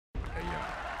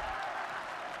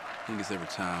I think it's every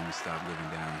time we stop living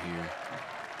down here,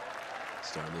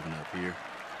 start living up here.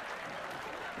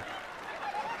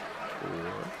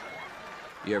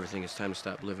 Or you ever think it's time to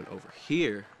stop living over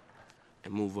here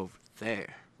and move over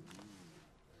there?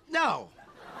 No.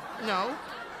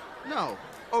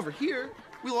 Over here,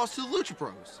 we lost to the Lucha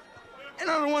Bros.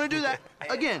 And I don't want to do that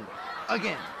again.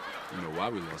 You know why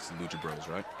we lost to Lucha Bros,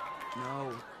 right?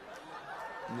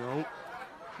 No.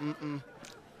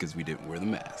 Because we didn't wear the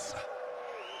mask.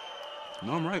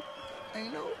 No, I'm right.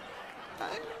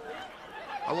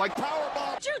 I like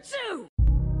Powerbomb. Jutsu!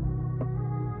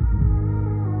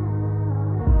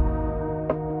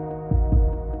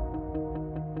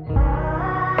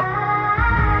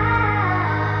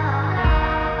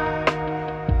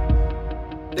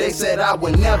 They said I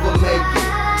would never make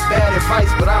it. Bad advice,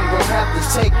 but I'm gon' have to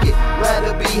take it.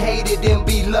 Rather be hated than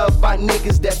be loved by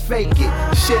niggas that fake it.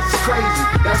 Shit's crazy,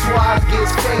 that's why I get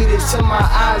faded till my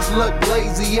eyes look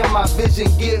lazy and my vision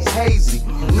gets hazy.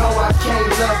 No, I can't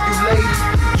love you, lady.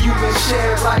 You been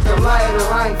shared like a lighter,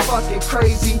 I ain't fucking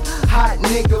crazy. Hot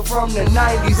nigga from the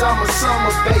 90s, I'm a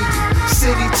summer baby.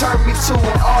 City turned me to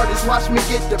an artist, watch me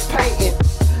get the painting.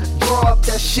 Draw up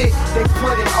that shit they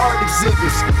put in art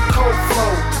exhibits. Cold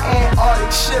flow,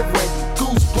 Antarctic shivering.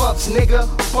 Goosebumps, nigga,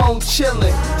 bone chillin'.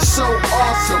 So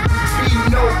awesome, be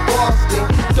no Boston.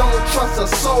 Don't trust a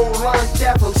soul, learn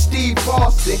that from Steve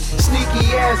Austin.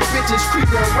 Sneaky ass bitches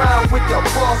creeping around with the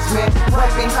boss man. Right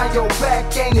behind your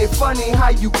back, ain't it funny how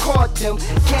you caught them?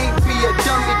 Can't be a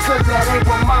dummy cause that ain't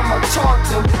what mama taught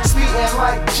them. Speeding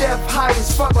like Jeff, high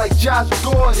as fuck like Josh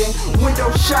Gordon. Window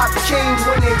shop king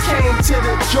when it came to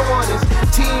the Jordans.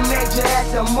 Teenager at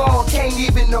the mall, can't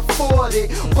even afford it.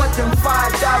 But them $5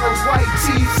 white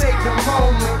tees save the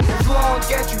moment. As long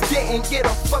as you didn't get a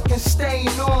fucking stain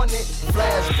on it.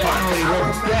 Flashback. Finally,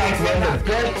 we're back, man. The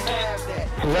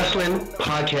best wrestling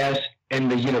podcast in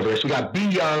the universe. We got B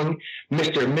Young,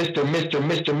 Mr.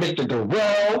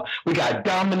 Darrell. We got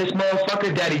Dom in this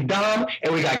motherfucker, Daddy Dom,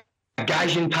 and we got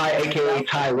Gaijin Tai, aka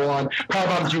Taiwan.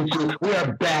 Powerbomb Jutsu. We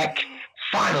are back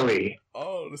finally.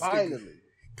 Finally.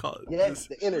 Yes,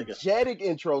 the energetic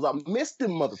intros. I missed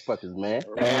them motherfuckers, man.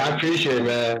 Hey, I appreciate it,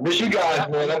 man. Miss you guys,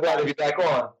 man. I'm glad to be back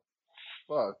on.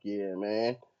 Fuck yeah,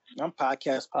 man. I'm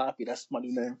Podcast Poppy. That's my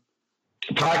new name.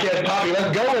 Podcast Poppy,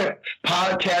 let's go with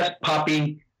Podcast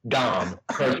Poppy Dom.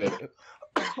 Perfect.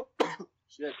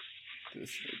 Shit.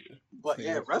 But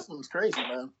yeah, wrestling's crazy,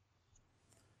 man.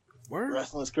 Word?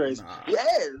 Wrestling's crazy. Nah.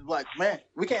 Yeah, like, man,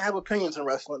 we can't have opinions in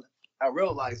wrestling. I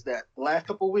realized that the last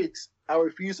couple of weeks, I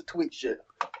refuse to tweet shit.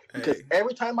 Because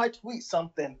every time I tweet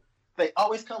something, they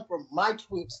always come from my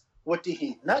tweets with the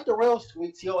heat. Not the real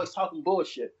tweets, he always talking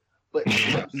bullshit. But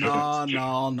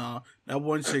No. That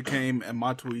one shit came at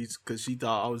my tweets because she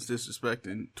thought I was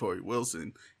disrespecting Tori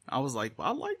Wilson. I was like, well,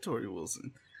 I like Tori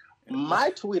Wilson.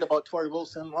 My tweet about Tori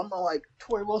Wilson, I'm like,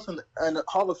 Tori Wilson and the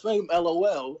Hall of Fame,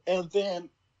 LOL. And then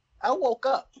I woke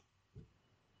up.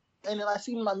 And then I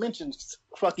seen my mentions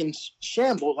fucking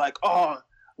shamble. Like, oh,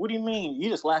 what do you mean? You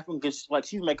just laughing because like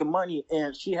she's making money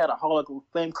and she had a Hall of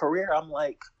Fame career. I'm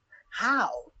like,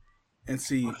 how? And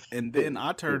see, and then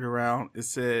I turned around and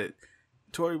said,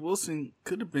 Tori Wilson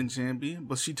could have been champion,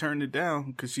 but she turned it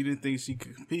down because she didn't think she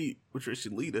could compete with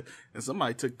Trish Lita. And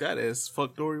somebody took that as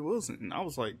fuck Tori Wilson. And I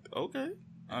was like, okay.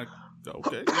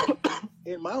 Okay.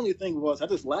 And my only thing was, I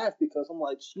just laughed because I'm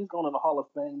like, she's going to the Hall of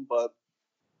Fame, but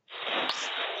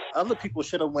other people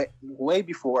should have went way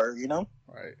before her, you know?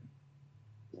 Right.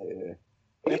 Yeah.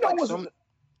 You know what's...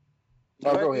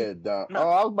 Oh, go ahead, Don. No. Oh,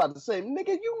 I was about to say, nigga,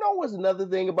 you know what's another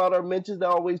thing about our mentions that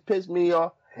always piss me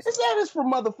off? It's that it's for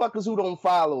motherfuckers who don't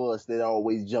follow us that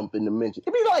always jump in the mention.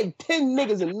 It be like 10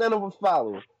 niggas and none of us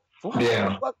follow us. So how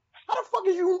the fuck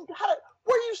is you...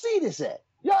 where you see this at?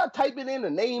 Y'all typing in a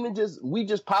name and we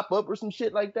just pop up or some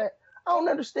shit like that? I don't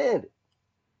understand it.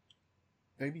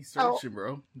 They be searching,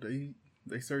 bro. They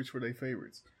search for their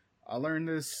favorites. I learned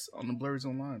this on the Blurs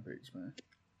Online page, man.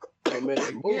 Hey,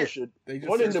 man, bullshit. They just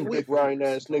One of search them for big their Ryan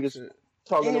favorites. ass niggas Shit.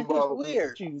 talking And it's about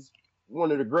weird. she's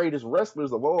one of the greatest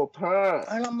wrestlers of all time.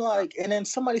 And I'm like, and then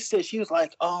somebody said she was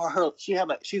like, oh,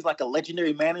 she's like a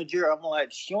legendary manager. I'm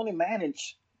like, she only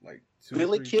managed Like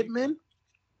Billy Kidman,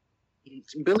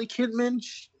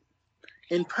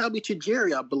 and probably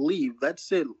Tajiri, I believe.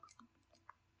 That's it.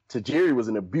 Tajiri was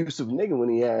an abusive nigga when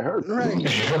he had her. Right.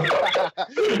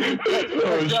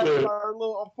 Her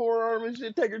little forearm and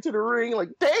shit, take her to the ring. Like,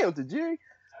 damn, Tajiri.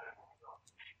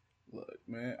 Look,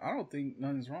 man, I don't think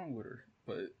nothing's wrong with her,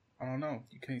 but I don't know.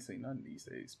 You can't say nothing these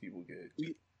days. People get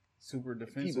super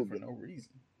defensive for no reason.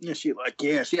 Yeah, she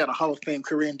had a Hall of Fame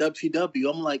career in WCW.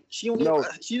 I'm like, she only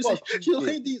had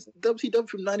these WCW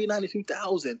from 99 to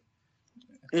 2000.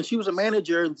 And she was a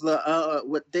manager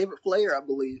with David Flair, I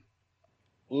believe.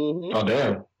 Mm-hmm. Oh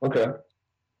damn. Okay.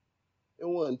 It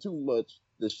wasn't too much.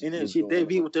 And then she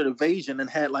debuted with the Invasion and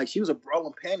had she was a bra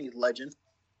and panties legend.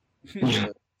 Yeah.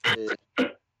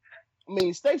 I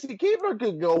mean, Stacy Keibler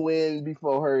could go in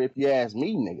before her if you ask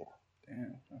me, nigga.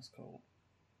 Damn, that's cold.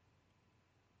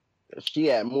 She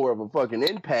had more of a fucking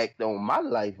impact on my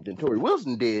life than Tori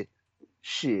Wilson did.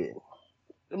 Shit.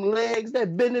 Them legs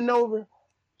that bending over.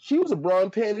 She was a bra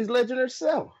and panties legend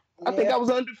herself. I think I was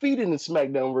undefeated in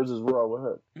SmackDown versus Raw with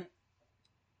her.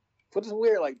 But it's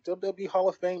weird, WWE Hall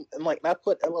of Fame, and I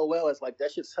put LOL as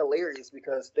that shit's hilarious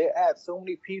because they add so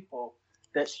many people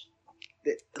that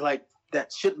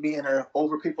shouldn't be in there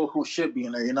over people who should be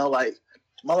in there.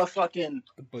 Motherfucking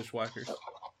The Bushwhackers.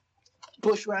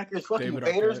 Bushwhackers, fucking David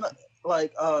Vader's Arquette.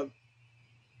 I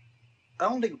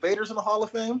don't think Vader's in the Hall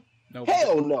of Fame. No,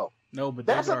 Hell no. No, but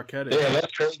That's David Arquette is. Yeah,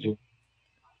 that's crazy.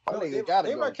 I think David it gotta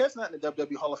go. Arquette's not in the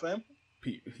WWE Hall of Fame.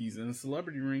 He's in a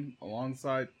celebrity ring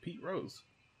alongside Pete Rose.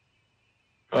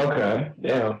 Okay.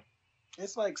 Yeah.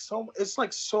 It's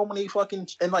so many fucking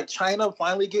and China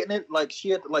finally getting it. She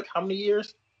had how many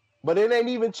years? But it ain't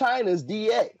even China's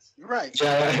DX. Right.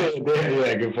 Yeah.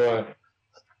 Good point.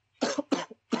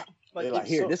 They're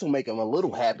here, this will make them a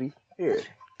little happy. Here.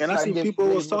 And I see Get people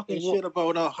ready was for talking the- shit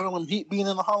about Harlem Heat being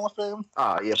in the Hall of Fame.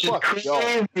 Ah, yeah, fuck y'all.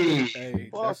 Hey,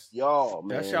 Fuck y'all,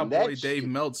 man. that's your That boy Dave shit-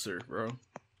 Meltzer, bro.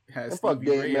 Had And fuck Stevie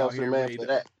Dave Ray out Meltzer, here man, ready for to,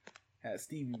 that. had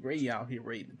Stevie Ray out here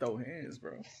ready to throw hands,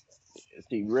 bro.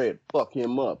 Steve Red, fuck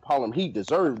him up. Harlem Heat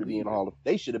deserved to be in the Hall of Fame.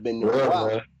 They should have been there a while.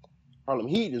 Man. Harlem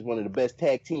Heat is one of the best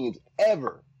tag teams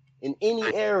ever. In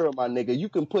any era, my nigga, you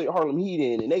can put Harlem Heat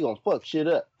in and they gonna fuck shit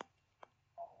up.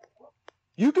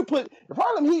 You could put, if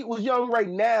Harlem Heat was young right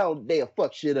now, they'll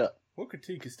fuck shit up. Booker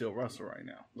T can still wrestle right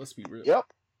now. Let's be real. Yep.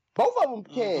 Both of them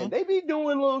can. They be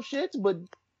doing little shits, but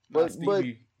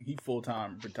Stevie, he full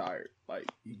time retired.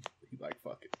 He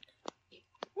fuck it.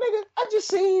 nigga, I just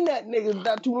seen that nigga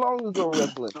not too long ago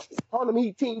wrestling. Harlem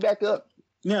Heat team back up.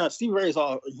 Yeah, Steve Ray's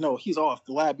all he's off.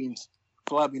 Galabion's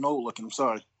old looking. I'm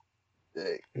sorry.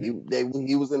 He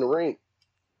was in the ring.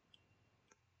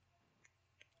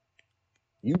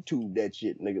 YouTube that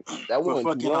shit, nigga. That But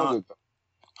wasn't too long ago.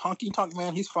 Honky Tonk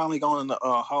Man, he's finally going in the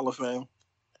Hall of Fame.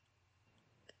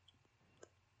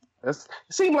 It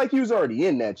seemed like he was already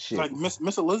in that shit. Miss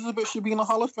Elizabeth should be in the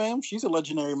Hall of Fame. She's a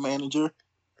legendary manager.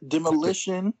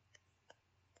 Demolition,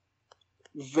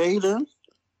 Vader,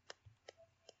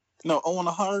 Owen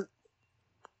Hart.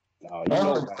 No, I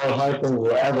don't know how anything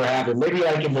will ever happen. Maybe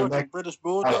in the next British 10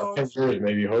 Bulldogs. years,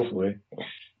 maybe, hopefully.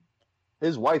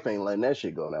 His wife ain't letting that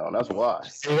shit go now. That's why.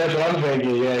 See, that's what I'm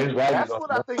thinking. Yeah, his wife That's is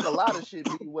what I think a lot of shit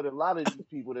be with a lot of these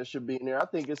people that should be in there. I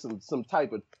think it's some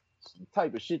type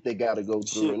of shit they got to go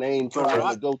through, Shit. and they ain't trying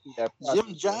to go through that process.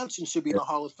 Jim Johnson should be in the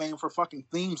Hall of Fame for fucking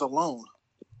themes alone.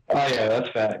 Oh, yeah, that's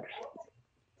facts.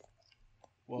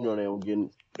 They don't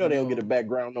get a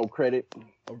background, no credit.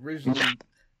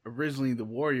 Originally, the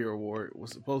Warrior Award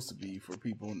was supposed to be for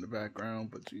people in the background,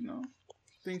 but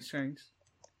things changed.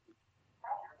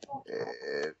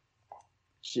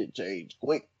 Shit changed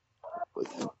quick. But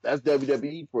that's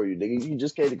WWE for you, nigga. You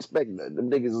just can't expect that. Them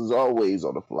niggas is always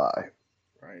on the fly.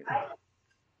 Right.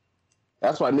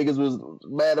 That's why niggas was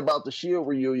mad about the Shield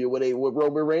reunion when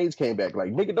Roman Reigns came back.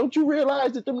 Like, nigga, don't you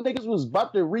realize that them niggas was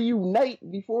about to reunite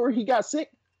before he got sick?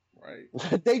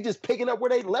 Right. They just picking up where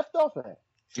they left off at.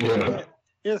 Yeah.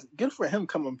 It's good for him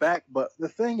coming back, but the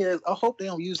thing is, I hope they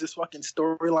don't use this fucking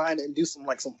storyline and do some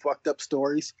fucked up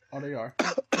stories. Oh, they are.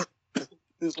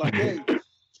 It's like, hey,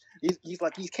 he's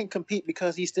like he can't compete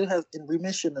because he still has in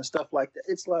remission and stuff like that.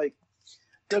 It's like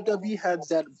WWE has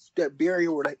that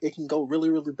barrier where it can go really,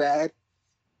 really bad,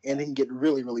 and it can get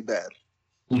really, really bad.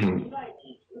 Mhm.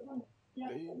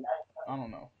 I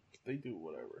don't know. They do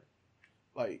whatever.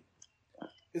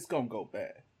 It's gonna go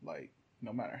bad.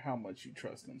 No matter how much you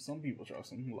trust them. Some people trust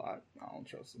them a lot. I don't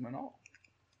trust them at all.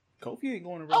 Kofi ain't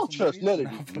going to I don't trust none of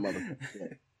these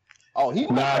motherfuckers. Oh, he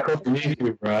Kofi needs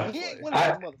you, bro. He ain't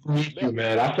I need you,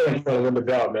 man. I said he's gonna win the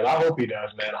belt, man. I hope he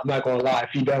does, man. I'm not gonna lie. If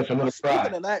he does, I'm gonna cry.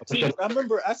 Speaking of that, too, I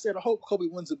remember I said I hope Kobe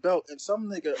wins the belt, and some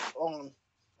nigga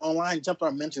online jumped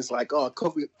on mentions like, "Oh,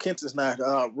 Kofi Kingston's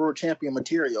not world champion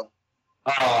material."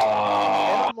 And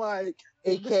Oh, I'm like,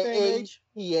 AKA,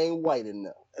 he ain't white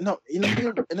enough. no, and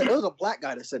it was a black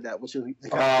guy that said that, which is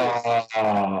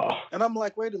and I'm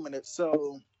like, wait a minute,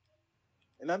 so,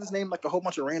 and I just named a whole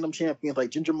bunch of random champions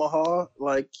like Jinder Mahal,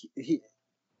 he's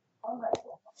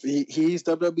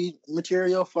WWE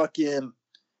material, fucking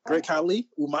Great Khali,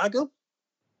 Umaga.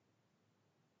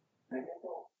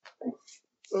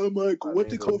 I'm like, what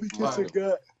did Kofi Kingston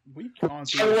got? We've gone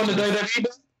everyone to through.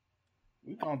 WWE.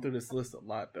 We've gone through this list a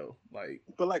lot though. Like,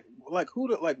 but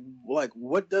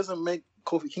what doesn't make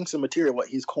Kofi Kingston material? What,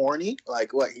 he's corny?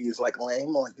 Like what, he's like lame?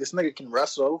 Like this nigga can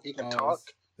wrestle, he can talk.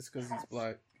 It's because he's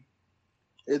black.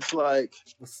 It's like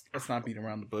let's not beat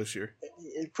around the bush here.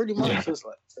 It pretty much is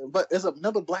like, but there's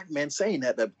another black man saying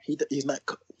that he's not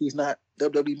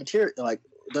WWE material, like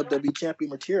WWE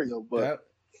champion material. But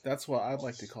that's what I'd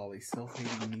like to call a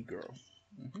self-hating Negro.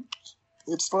 Mm-hmm.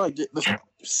 It's like, let's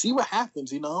see what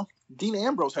happens, you know? Dean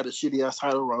Ambrose had a shitty-ass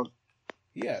title run.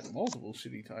 He had multiple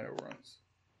shitty title runs.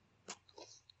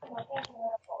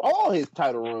 All his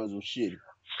title runs were shitty.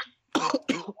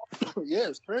 Yeah,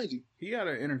 it's crazy. He had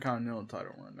an Intercontinental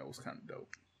title run that was kind of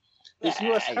dope. His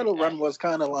U.S. title run was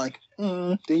kind of like,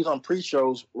 he's on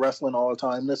pre-shows wrestling all the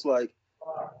time. It's like,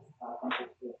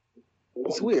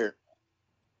 it's weird.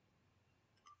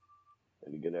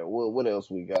 What else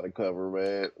we got to cover,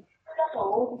 man?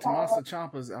 Tommaso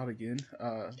Ciampa's out again.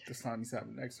 This time he's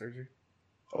having neck surgery.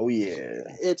 Oh yeah,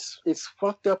 it's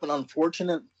fucked up and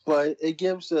unfortunate, but it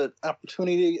gives the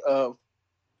opportunity of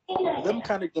them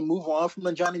kind of to move on from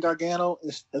the Johnny Gargano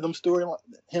and them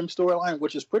storyline,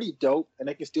 which is pretty dope, and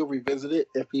they can still revisit it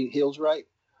if he heals right.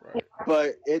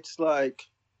 But it's like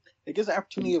it gives the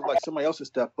opportunity of like somebody else to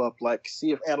step up, like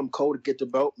see if Adam Cole to get the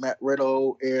belt, Matt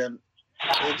Riddle, and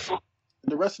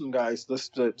the rest of them guys, let's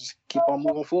just keep on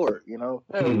moving forward, you know.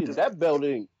 That belt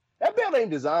ain't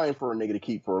designed for a nigga to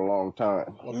keep for a long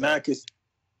time. Well, not because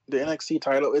the NXT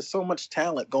title, it's so much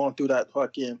talent going through that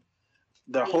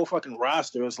the whole fucking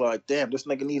roster. Is like, damn, this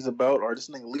nigga needs a belt, or this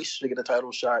nigga at least should get a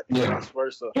title shot, and vice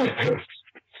versa.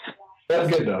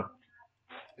 That's good though.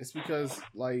 It's because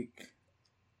like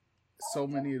so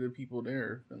many of the people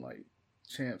there have been like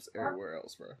champs everywhere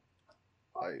else, bro.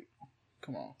 Like,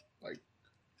 come on,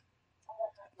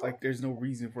 like there's no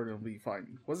reason for them to be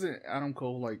fighting. Wasn't Adam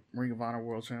Cole like Ring of Honor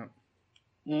World Champ?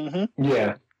 Mm-hmm.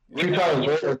 Yeah. 2 times,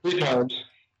 right? Or 3 times.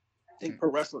 I think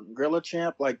Pro Wrestling Gorilla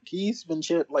Champ. Like he's been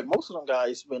like most of them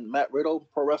guys been Matt Riddle,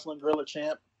 Pro Wrestling Gorilla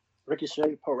Champ,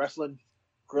 Ricochet, Pro Wrestling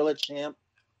Gorilla Champ,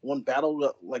 won Battle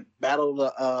of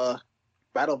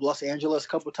Los Angeles a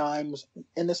couple times,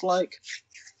 and it's like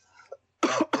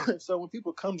so when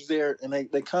people comes there and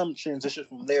they come transition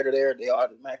from there to there, they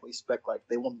automatically expect like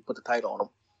they want to put the title on them.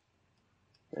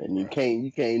 And you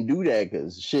can't do that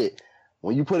because shit.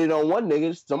 When you put it on one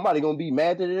nigga, somebody gonna be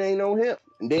mad that it ain't on him.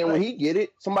 And then when he get it,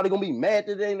 somebody gonna be mad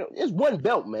that it ain't on. It's one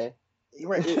belt, man.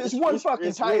 Right. It's one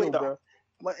fucking title, really bro.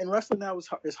 But in wrestling now,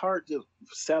 it's hard to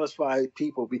satisfy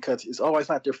people because it's always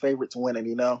not their favorites winning,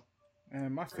 you know?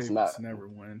 And my favorites never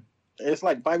win. It's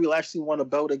like Bobby Lashley won a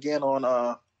belt again on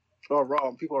Raw,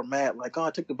 and people are mad, like, oh,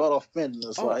 I took the belt off Finn.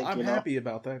 It's like, I'm happy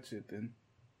about that shit then.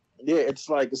 Yeah, it's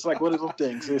like one of those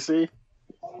things, you see?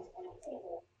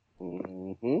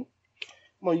 Mm-hmm.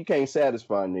 Well, you can't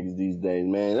satisfy niggas these days,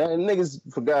 man. Niggas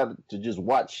forgot to just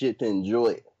watch shit to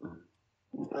enjoy it.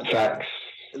 Facts.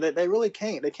 They really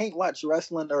can't. They can't watch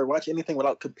wrestling or watch anything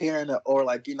without comparing it or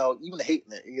like, you know, even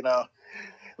hating it, you know?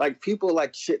 Like people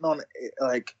like shitting on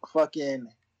like fucking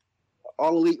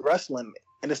All Elite Wrestling,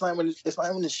 and it's not even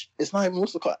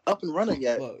what's it called, up and running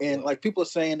yet. Look. Like people are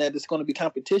saying that it's going to be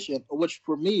competition, which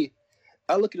for me,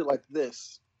 I look at it like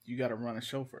this: you got to run a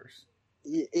show first.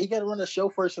 You got to run a show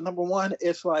first. And number one,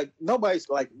 it's like nobody's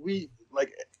like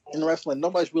in wrestling,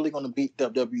 nobody's really going to beat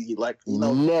WWE. Like, you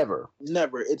know, never.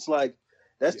 It's like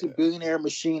that's the billionaire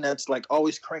machine that's like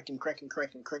always cranking. It's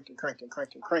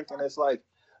like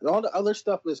all the other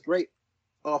stuff is great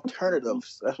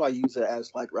alternatives. That's why I use it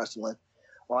as like wrestling.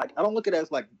 Like I don't look at it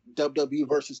as like WWE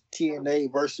versus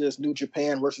TNA versus New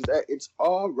Japan versus that. It's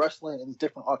all wrestling and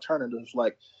different alternatives.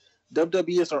 Like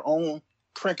WWE is their own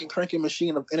cranking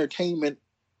machine of entertainment,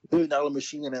 $1 billion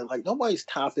machine, and like nobody's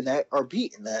topping that or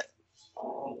beating that.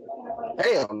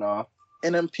 Hell no.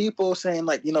 And then people saying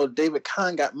like, you know, David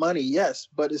Kahn got money, yes,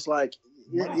 but it's like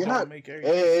you're not. I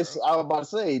was about to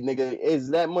say, nigga,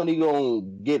 is that money gonna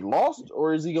get lost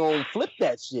or is he gonna flip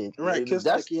that shit? Right, because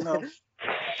that's like, you know,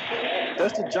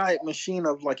 that's the giant machine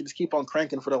of like you just keep on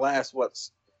cranking for the last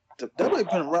they've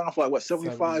been around for like what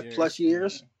 75 plus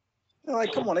years. They're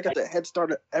like, come on, they got the head start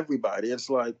of everybody. It's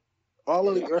like all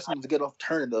of the wrestling is a good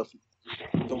alternative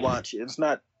to watch it. It's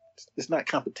not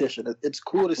competition. It's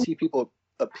cool to see people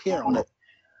appear on it.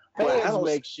 Fans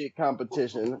make shit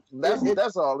competition.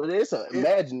 That's all it is. It's an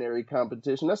imaginary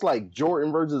competition. That's like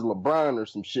Jordan versus LeBron or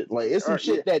some shit. Like it's some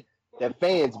shit that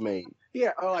fans made.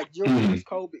 Yeah, or like Jordan versus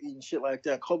Kobe and shit like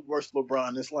that. Kobe versus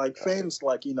LeBron. It's like fans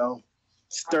like, you know,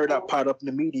 stirred up, pot up in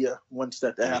the media once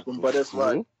that happened. But it's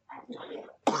like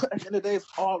at the end of the day, it's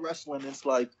all wrestling. It's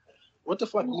like, what the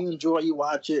fuck you enjoy, you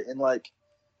watch it, and like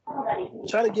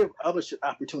Try to give other shit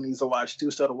opportunities to watch too,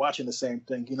 instead of watching the same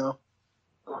thing.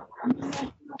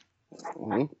 Mm-hmm.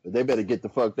 But they better get the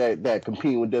fuck that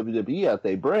competing with WWE out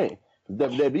their brain.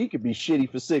 WWE could be shitty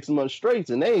for 6 months straight,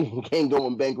 and they ain't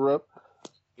going bankrupt.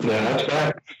 Yeah, that's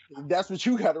right. That's what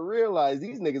you got to realize.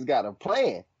 These niggas got a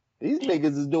plan. These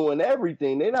niggas is doing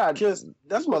everything. They not just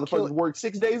That's these what motherfuckers killed. work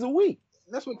 6 days a week.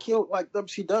 That's what killed like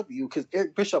WCW, because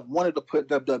Eric Bishop wanted to put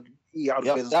WWE out of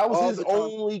Yep, business. that was all his the time.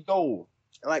 only goal.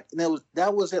 Like, and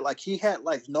that was it. Like, he had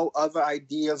like no other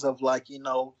ideas of like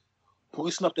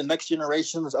boosting up the next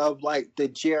generations of like the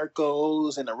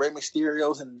Jerichos and the Rey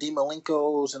Mysterios and the Dean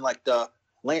Malenkos and like the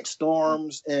Lance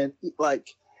Storms, and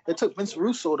like it took Vince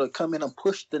Russo to come in and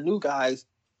push the new guys.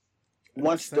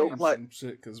 Once they like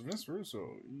shit, because Vince Russo.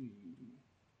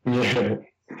 Yeah.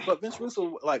 But Vince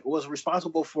Russo like was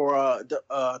responsible for the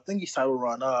Thingy's title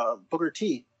run, Booker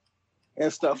T,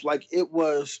 and stuff. Like it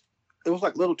was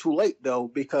like a little too late though,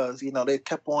 because they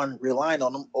kept on relying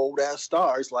on them old ass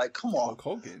stars. Like, come on, Hulk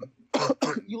Hogan.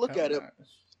 you look at it.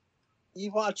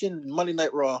 You watching Monday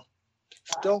Night Raw,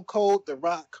 Stone Cold, The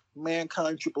Rock,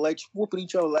 Mankind, Triple H whooping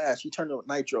each other ass. You turn to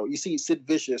Nitro, you see Sid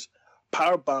Vicious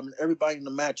powerbombing everybody in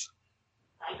the match.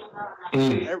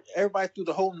 Everybody through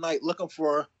the whole night looking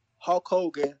for Hulk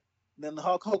Hogan. Then the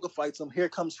Hulk Hogan fights him. Here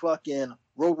comes fucking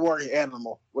Road Warrior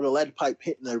Animal with a lead pipe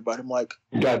hitting everybody. I'm like,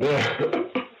 Goddamn.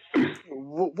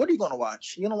 what are you gonna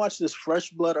watch? You gonna watch this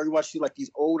fresh blood, or you watch like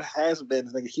these old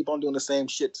has-beens that keep on doing the same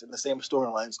shits and the same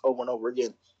storylines over and over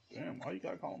again? Damn, why you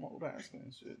gotta call them old ass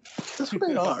and shit? That's what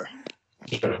they are.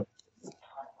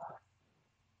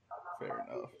 Fair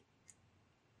enough.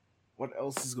 What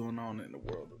else is going on in the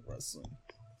world of wrestling?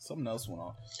 Something else went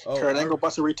on. Kurt Angle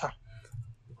about to retire.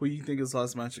 Who you think is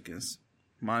last match against?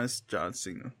 Mine's John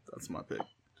Cena. That's my pick.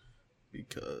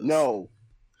 Because No,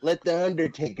 let the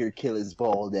Undertaker kill his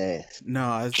bald ass.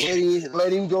 no,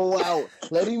 Let him go out.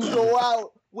 Let him go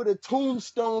out with a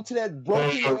tombstone to that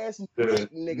broken ass neck,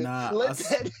 nigga. Nah, let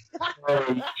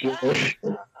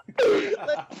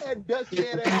that dusty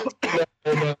ass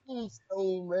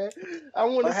tombstone, man. I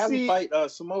want Or to have him see. fight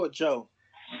Samoa Joe.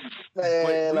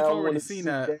 Man, we've I already wanna seen see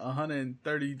that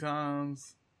 130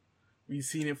 times. We've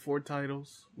seen it 4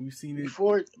 titles. We've seen it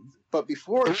Before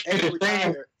Angle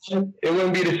retired, It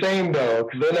wouldn't be the same though,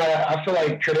 because then I feel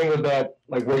like Kurt Angle's not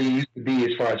like where he used to be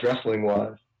as far as wrestling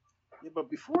was. yeah, but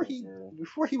before he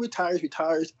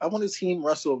retires, I want to see him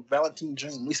wrestle Valentine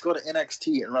Dream. At least go to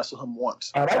NXT and wrestle him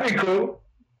once. Oh, that'd be cool.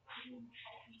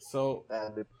 So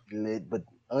But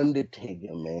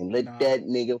Undertaker, man, let that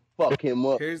nigga fuck him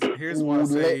up. here's what I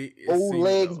say. It's Old Cena,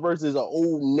 legs though. versus an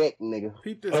old neck, nigga.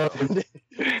 Peep this.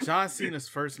 John Cena's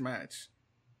first match.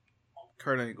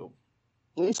 Kurt Angle.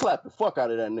 He slapped the fuck out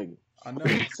of that nigga. I know.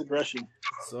 It's aggression.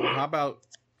 So how about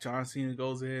John Cena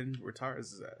goes in,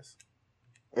 retires his ass?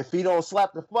 If he don't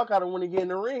slap the fuck out of him when he get in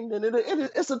the ring, then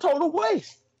it's a total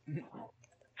waste.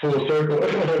 Full circle.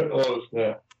 Oh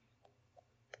snap.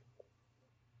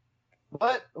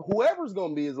 But whoever's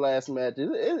gonna be his last match,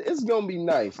 it's gonna be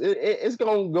nice. It's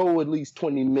gonna go at least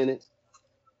 20 minutes,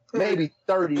 maybe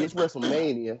 30. It's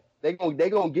WrestleMania. They gonna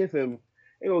give him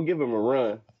a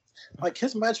run. Like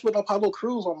his match with Apollo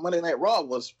Crews on Monday Night Raw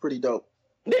was pretty dope.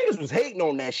 Niggas was hating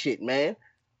on that shit, man.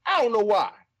 I don't know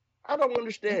why. I don't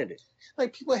understand it.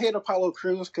 Like people hate Apollo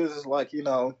Crews because it's like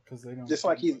Because they don't. just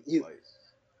like he they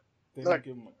don't like-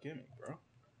 give him a gimmick, bro.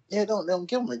 yeah, they don't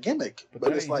give him a gimmick, but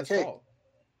that it's ain't like, his hey, fault.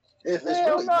 it's Hell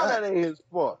really no, not. that ain't his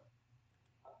fault.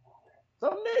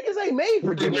 Some niggas ain't made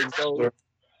for gimmicks, though.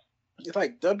 It's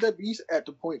like WWE's at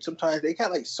the point sometimes they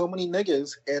got like so many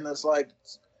niggas, and it's like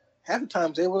half the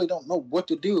times they really don't know what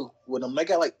to do with them. They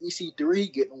got like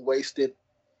EC3 getting wasted,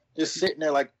 just sitting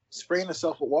there like spraying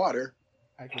himself with water,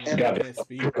 I And- can't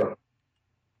speak.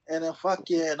 and then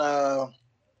fucking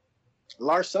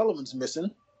Lars Sullivan's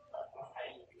missing.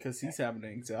 Because he's having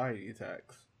anxiety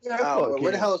attacks. Yeah, fuck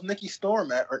Where the him. hell is Nikki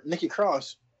Storm at, or Nikki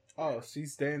Cross? Oh,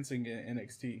 she's dancing in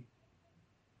NXT.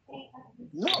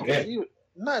 No,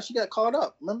 Yeah. she got caught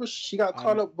up. Remember, she got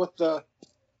caught up with the.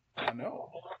 I know.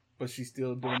 But she's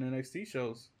still doing NXT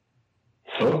shows.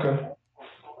 Okay.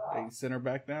 They sent her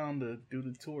back down to do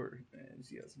the tour, and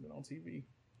she hasn't been on TV.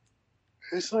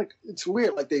 It's like it's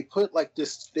weird. Like they put like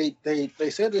this. They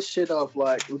said this shit of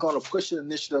like we're gonna push an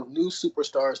initiative, new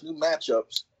superstars, new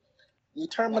matchups. You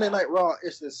turn Monday Night Raw,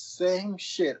 it's the same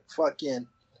shit. Fucking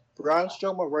Braun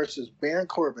Strowman versus Baron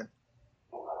Corbin.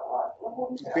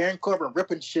 Baron Corbin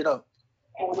ripping shit up,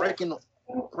 breaking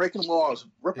walls,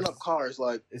 ripping up cars.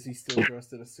 Like, Is he still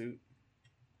dressed in a suit?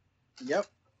 yep.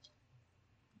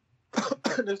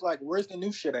 And it's like, where's the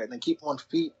new shit at? And they keep on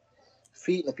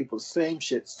feeding the people the same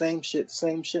shit.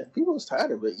 People is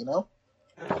tired of it, you know.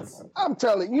 I'm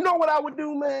telling you know what I would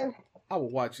do, man? I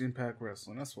would watch Impact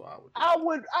Wrestling. That's what I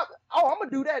would do. I'm gonna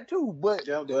do that too, but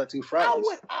Yeah, I'll do that too. Fridays.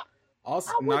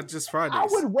 Also, I would- not just Fridays. I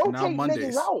would rotate now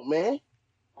Mondays. niggas out, man.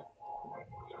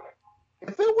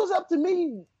 If it was up to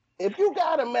me, if you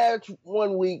got a match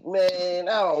one week, man,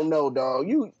 I don't know, dog.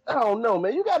 I don't know,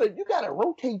 man. You gotta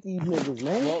rotate these niggas,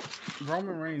 man. Well,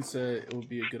 Roman Reigns said it would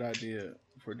be a good idea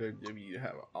for WWE to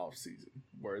have an off season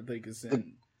where they could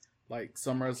send, like,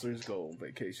 some wrestlers go on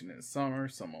vacation in the summer,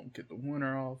 some of them get the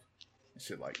winter off, and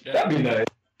shit like that. That'd be nice.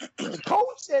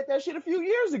 Coach said that shit a few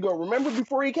years ago. Remember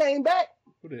before he came back?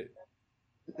 Who did?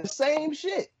 The same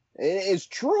shit. And it's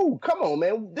true. Come on,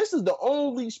 man. This is the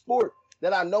only sport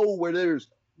that I know where there's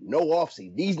no off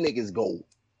season. These niggas go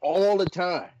all the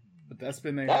time. But that's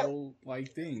been their whole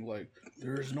like thing. Like,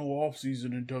 there's no off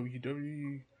season in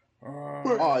WWE.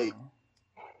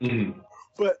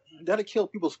 But that'll kill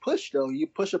people's push, though. You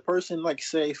push a person, like,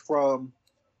 say, from...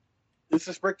 Let's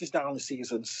just break this down the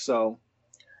seasons. So,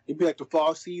 it'd be, like, the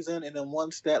fall season, and then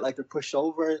once that, like, they push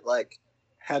over, like,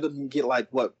 have them get, like,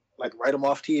 what? Like, write them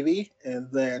off TV,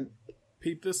 and then...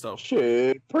 Peep this, though.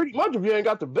 Shit, pretty much if you ain't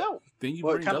got the belt. Then you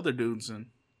bring other dudes in.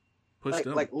 Push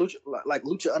them. Like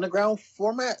Lucha Underground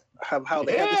format? How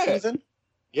they have the season?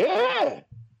 Yeah.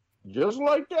 Just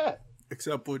like that.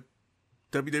 Except with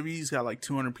WWE's got like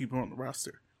 200 people on the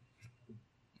roster.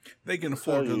 They can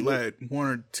afford to let one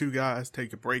or two guys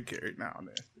take a break every now and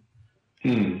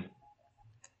then.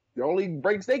 The only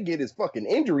breaks they get is fucking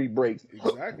injury breaks.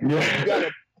 Exactly.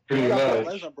 You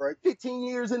got 15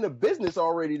 years in the business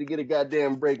already to get a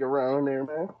goddamn break around there,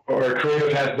 man. Or a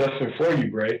career has nothing for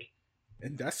you break.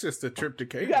 And that's just a trip to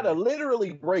Cable. You gotta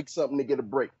literally break something to get a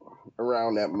break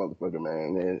around that motherfucker,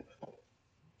 man.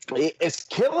 And it's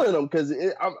killing them because,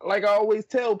 like I always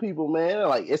tell people, man,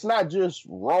 like it's not just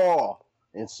Raw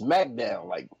and SmackDown.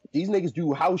 Like these niggas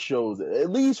do house shows,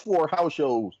 at least 4 house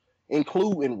shows,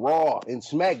 including Raw and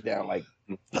SmackDown. Like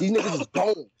these niggas is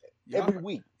going every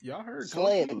week. Y'all heard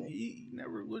slamming. He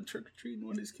never would trick or treating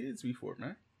with his kids before,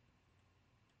 man.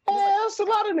 Yeah, there's a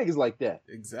lot of niggas like that.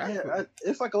 Exactly. Yeah,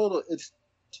 it's like a little.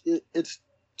 It's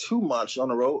too much on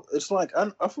the road. It's like I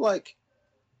feel like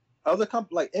other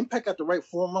companies like Impact got the right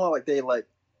formula. Like they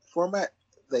format.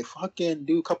 They fucking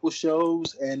do a couple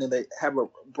shows and then they have a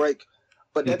break.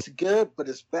 But that's good. But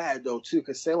it's bad though too.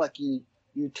 Cause say like you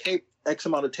tape X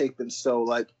amount of taping. So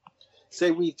like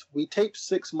say we tape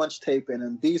 6 months taping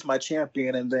and B's my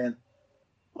champion and then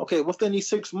okay within these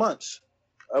 6 months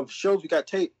of shows we got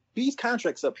taped. B's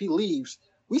contract's up. He leaves.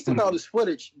 We still got all this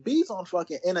footage. B's on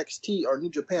fucking NXT or New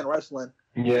Japan Wrestling.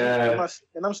 Yeah.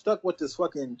 And I'm stuck with this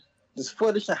footage.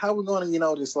 And how we going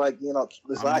to, this lack of the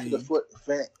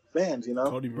fans,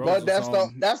 Cody Rhodes but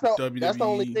that's the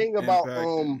only thing about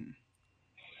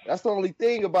that's the only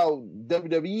thing about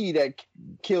WWE that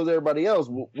kills everybody else.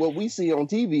 What we see on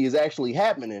TV is actually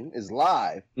happening, is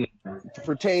live,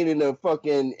 pertaining to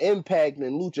fucking Impact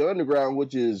and Lucha Underground,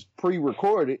 which is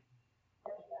pre-recorded.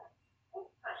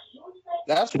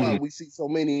 That's why we see so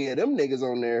many of them niggas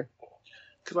on there.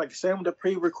 Cause like Sam the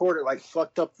pre-recorded like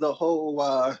fucked up the whole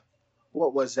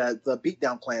what was that, the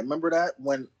beatdown plan? Remember that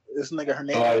when this nigga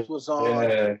Hernandez was on?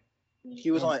 Yeah.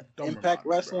 He was on Impact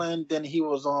Wrestling, then he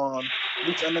was on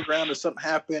Lucha Underground, or something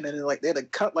happened, and then like they had to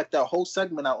cut like that whole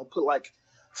segment out and put like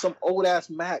some old ass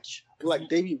match like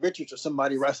Davey Richards or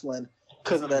somebody wrestling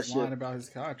because of that shit. Lying about his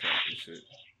contract and shit.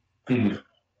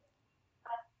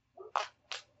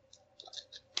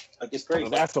 Like it's crazy.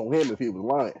 Well, that's on him if he was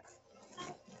lying.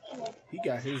 He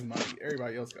got his money.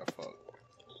 Everybody else got fucked.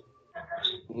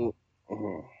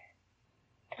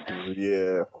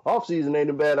 Yeah, off season ain't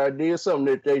a bad idea. Something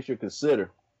that they should consider.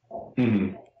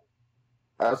 They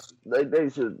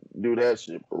should do that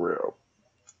shit for real.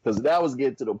 Because that was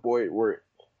getting to the point where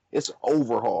it's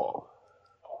overhaul,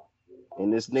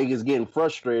 and this nigga's getting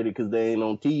frustrated because they ain't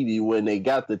on TV when they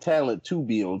got the talent to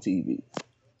be on TV.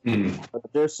 But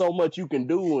there's so much you can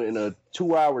do in a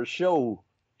 2-hour show,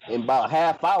 and about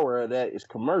half hour of that is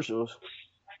commercials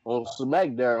on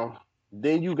SmackDown.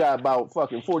 Then you got about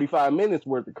fucking 45 minutes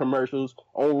worth of commercials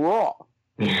on Raw.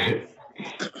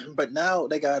 But now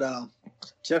they got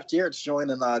Jeff Jarrett's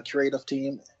joining creative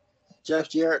team. Jeff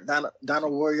Jarrett, Donna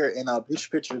Warrior, and Bruce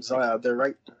Pritchard's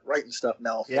they're writing stuff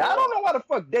now. Yeah, I don't know why the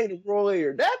fuck Dana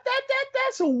Warrior.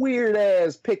 That's a weird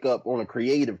ass pickup on a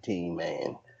creative team,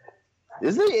 man.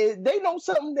 They know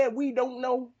something that we don't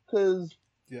know? Because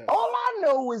all I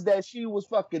know is that she was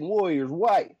fucking Warrior's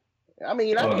wife. I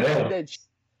mean, I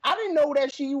didn't know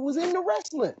that she was into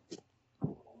wrestling.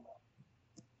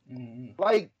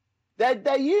 Like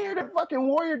that year, the fucking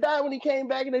Warrior died when he came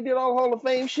back, and they did all Hall of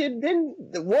Fame shit. Then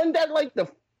the one that like the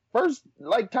first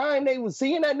like time they was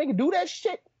seeing that nigga do that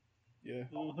shit. Yeah.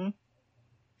 Mm-hmm.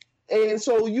 And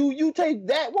so you take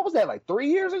that, what was that, like 3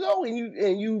 years ago?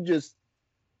 And you just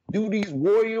do these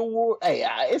warrior war. Hey,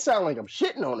 it sounds like I'm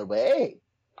shitting on her, but hey,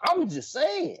 I'm just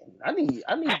saying, I need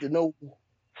to know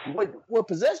what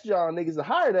possessed y'all niggas to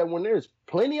hire that when there's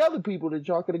plenty other people that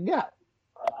y'all could have got.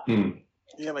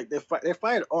 Yeah, like they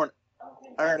fired Arn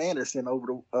Anderson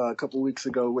over a couple weeks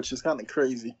ago, which is kind of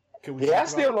crazy. I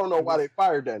still don't know why they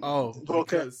fired that. Oh,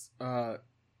 because do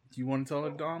you want to tell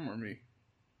it, Dom, or me?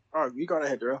 All right, you go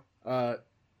ahead, Darrell.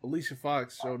 Alicia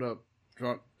Fox showed up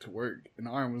drunk to work, and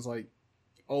Arn was like,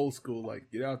 old school, like,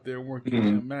 get out there and work in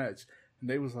a match. And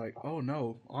they was like, oh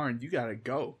no, Arn, you gotta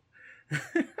go.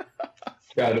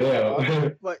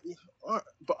 Goddamn. But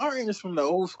Arn is from the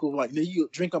old school. Like, you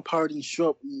drink and party,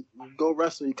 show up, you go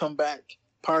wrestle, you come back,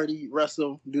 party,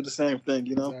 wrestle, do the same thing,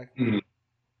 you know? Exactly.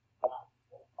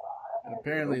 And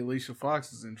apparently Alicia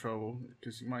Fox is in trouble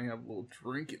because she might have a little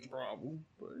drinking problem.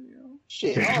 But, you know.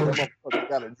 Shit, all the motherfuckers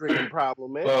got a drinking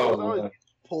problem, man. Always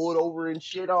pulled over and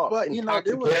shit off. But, you know,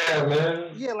 there was... Yeah, man.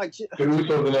 Yeah, like... The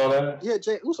Usos and all that. Yeah,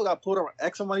 Jay Uso got pulled over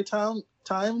X amount of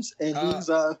times, and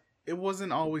he's... It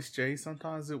wasn't always Jay.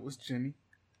 Sometimes it was Jimmy.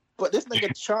 But this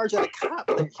nigga charged at a cop.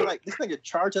 This nigga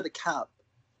charged at a cop.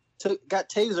 Got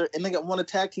taser, and nigga won a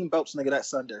tag team belts, nigga, that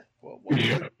Sunday. Well,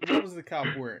 what was the cop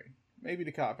wearing? Maybe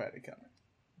the cop had it coming.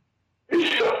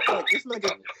 Like, this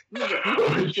nigga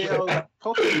in jail,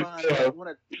 posted line, I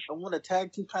won a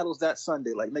tag team titles that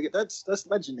Sunday. Like, nigga, that's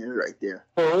legendary right there.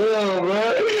 For real,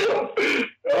 man.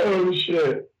 Oh,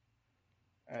 shit.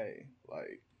 Hey,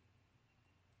 like,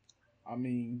 I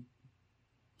mean,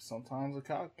 sometimes a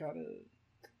cop gotta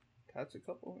catch a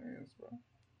couple hands, bro.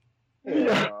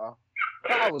 Yeah. If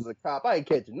I was a cop, I ain't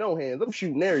catching no hands. I'm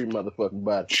shooting every motherfucking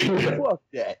body. Fuck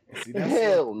that. See,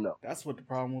 Hell no. That's what the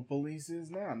problem with police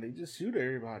is now. They just shoot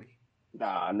everybody.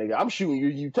 Nah, nigga, I'm shooting you.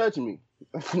 You touching me.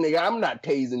 Nigga, I'm not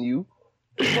tasing you.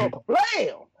 Blam!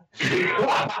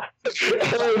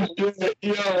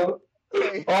 Yo.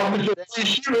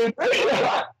 Officer,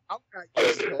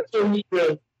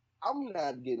 I'm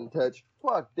not getting touched.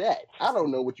 Fuck that. I don't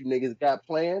know what you niggas got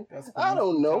planned. I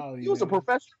don't know. You was a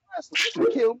professional wrestler. You can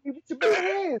kill me with your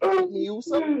bare hands. You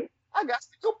something. I got to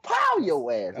go pow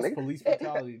your ass, That's nigga. police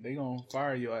brutality. They gonna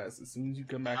fire your ass as soon as you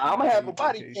come back. I'm gonna have a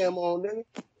body cam on, nigga.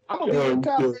 I'm gonna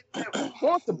be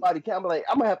want the body cam. Like,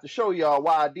 I'm gonna have to show y'all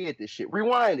why I did this shit.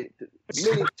 Rewind it.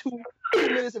 Two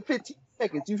minutes and 15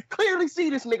 seconds. You clearly see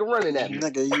this nigga running at me.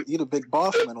 Nigga, you the big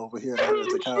boss man over here. Now,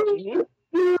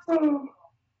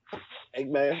 hey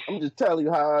man, I'm just telling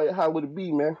you how would it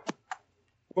be, man.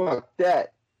 Fuck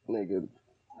that, nigga.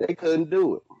 They couldn't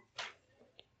do it.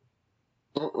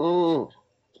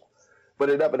 Put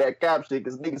it up in that cop shit,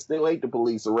 because niggas still hate the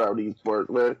police around these parts,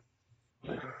 man.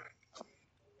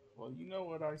 Well, you know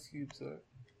what Ice Cube said.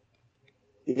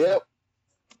 Yep.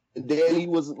 And then he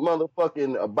was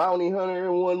motherfucking a bounty hunter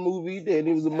in one movie. Then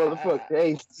he was a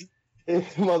motherfucking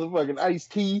motherfucking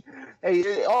Ice-T.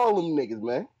 Hey, all them niggas,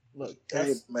 man. Look,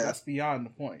 that's beyond the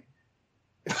point.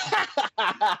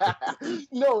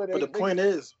 No, it ain't. But the point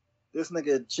is, this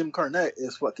nigga Jim Cornette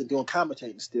is fucking doing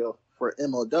commentating still for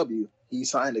MLW. He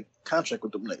signed a contract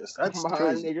with them niggas. That's my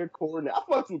crazy. Nigga Cornette. I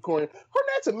fucked with Cornette.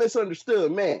 Cornette's a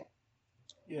misunderstood man.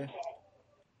 Yeah.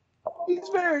 He's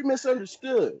very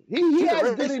misunderstood. He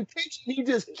has good intention. He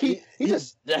just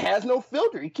has no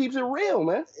filter. He keeps it real,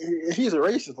 man. He's a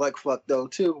racist like fuck though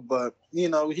too, but you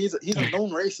know he's a known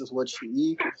racist. Which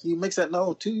he makes that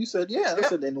known too. You said I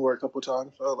said the N-word a couple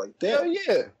times. So I was like, damn. Hell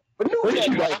yeah. But New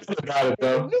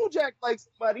Jack likes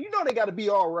somebody. You know they got to be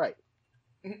all right.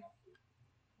 Yeah.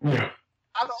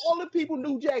 Out of all the people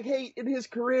New Jack hate in his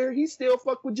career, he still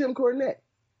fuck with Jim Cornette.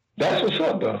 That's what's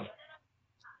up though.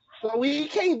 So he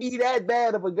can't be that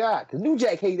bad of a guy, because New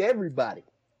Jack hate everybody.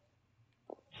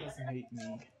 He doesn't hate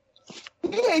me.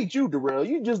 He hates you, Darrell.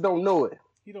 You just don't know it.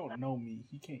 He don't know me.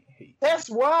 He can't hate. That's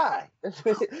why.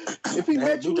 If he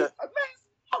met you, man,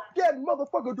 fuck that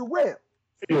motherfucker Darrell.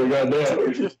 Yeah,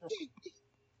 goddamn.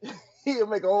 He'll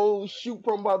make a whole shoot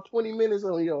from about 20 minutes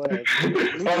on your ass.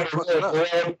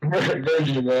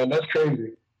 Crazy, man. That's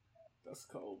crazy. That's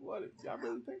cold-blooded. Y'all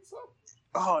really think so?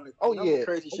 Yeah.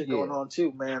 Crazy shit going on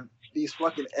too, man. These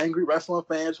fucking angry wrestling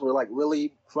fans were like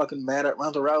really fucking mad at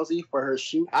Ronda Rousey for her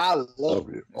shoot. I love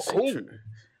it.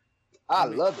 I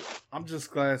love it. I'm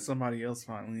just glad somebody else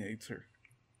finally hates her.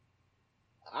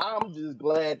 I'm just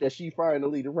glad that she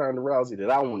finally the Ronda Rousey that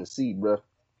I want to see, bro.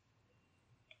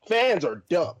 Fans are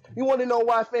dumb. You want to know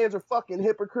why fans are fucking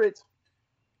hypocrites?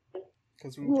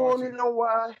 You want to know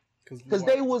why? Because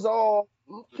they was all...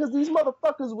 Because these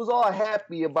motherfuckers was all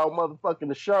happy about motherfucking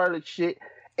the Charlotte shit.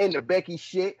 And the Becky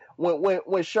shit,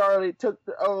 when Charlotte took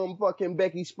the fucking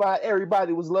Becky spot,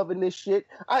 everybody was loving this shit.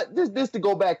 This to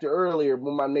go back to earlier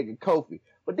with my nigga Kofi.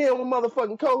 But then when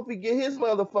motherfucking Kofi get his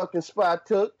motherfucking spot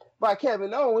took by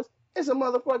Kevin Owens, it's a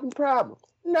motherfucking problem.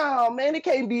 Nah, man, it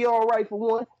can't be all right for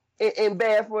one and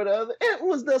bad for the other. It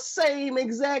was the same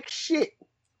exact shit.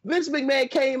 Vince McMahon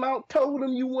came out, told him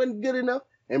you wasn't good enough,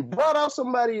 and brought out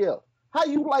somebody else. How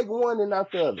you like one and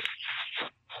not the other?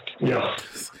 Yeah.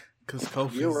 Because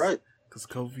Kofi's, You're right. Because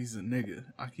Kofi's a nigga.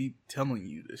 I keep telling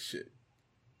you this shit.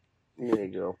 There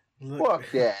you go. Look,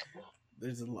 Fuck that.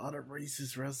 There's a lot of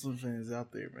racist wrestling fans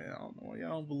out there, man. I don't know why y'all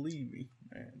don't believe me,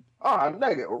 man. Oh,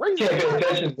 nigga. Can't pay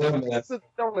attention to them, man. Racist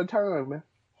on the time, man.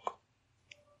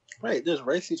 Right, there's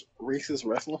racist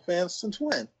wrestling fans since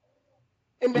when?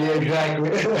 And Yeah, man, exactly.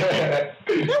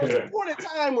 there was a point in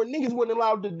time where niggas wasn't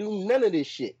allowed to do none of this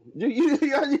shit. You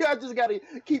just gotta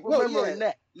keep remembering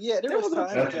that. Yeah, there was a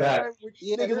time. That's right. where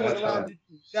Yeah, niggas that's wasn't allowed right. to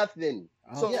do nothing.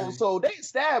 Oh, So they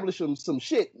established some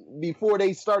shit before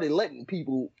they started letting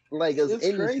people like us It's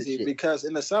in this crazy shit. because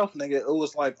in the South, nigga, it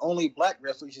was like only black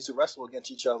wrestlers used to wrestle against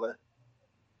each other.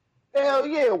 Hell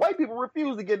yeah, white people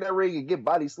refuse to get in that ring and get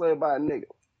body slammed by a nigga.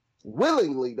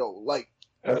 Willingly though, like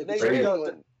That's they crazy.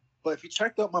 doing- But if you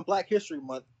checked out my Black History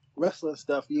Month wrestling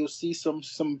stuff, you'll see some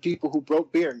people who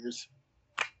broke barriers.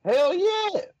 hell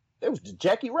yeah. It was the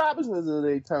Jackie Robinsons of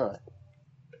their time.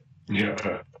 Yeah.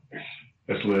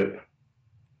 That's lit.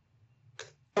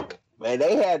 Man,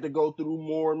 they had to go through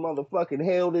more motherfucking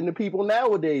hell than the people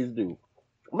nowadays do.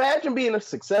 Imagine being a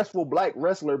successful black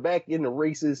wrestler back in the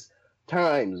racist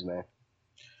times, man.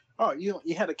 Oh, you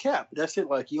had a cap. That's it.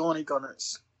 Like you only gonna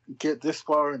get this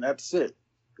far and that's it.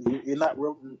 You're not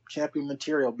real champion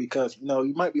material because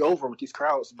you might be over with these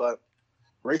crowds, but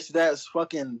racist ass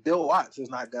fucking Bill Watts is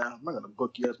not gonna. I'm not gonna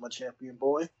book you as my champion,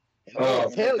 boy. And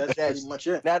Hell, that's that's pretty much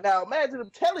it. Now imagine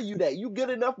them telling you that you good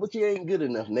enough, but you ain't good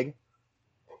enough, nigga.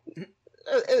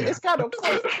 It's kind of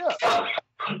fucked up.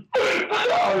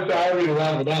 I really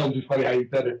laughed, but that was just funny how you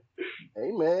said it.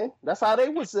 Hey man, that's how they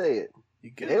would say it. You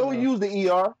get They don't enough. use the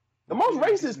ER. The most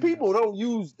racist people don't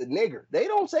use the nigger. They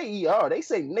don't say ER. They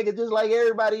say nigga just like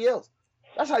everybody else.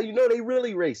 That's how you know they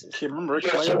really racist. Shit, remember Ric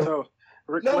Flair told.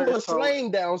 No more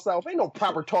slang down south. Ain't no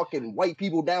proper talking white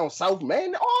people down south,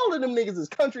 man. All of them niggas is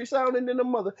country sounding than the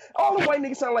mother. All the white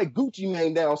niggas sound like Gucci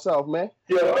Mane down south, man.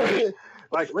 Yeah.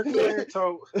 Like Ric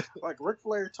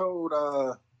Flair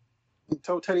told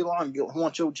Teddy Long, "You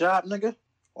want your job, nigga?"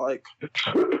 Like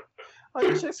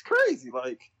this shit's crazy.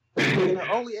 Like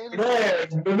Ole Anderson,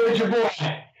 Man, the major boy.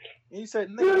 he said,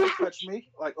 "Nigga, don't touch me."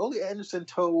 Like Ole Anderson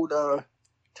told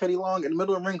Teddy Long in the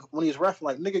middle of the ring when he's ref,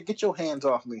 like, "Nigga, get your hands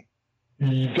off me."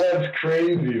 That's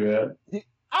crazy, man.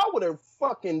 I would have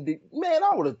I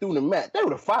would have threw the mat. They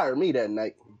would have fired me that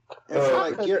night. And so,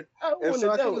 like, I and wouldn't so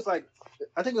I have think done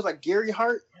it was like Gary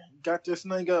Hart got this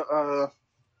nigga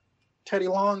Teddy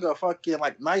Long a fucking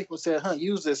like knife and said,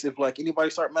 use this if like anybody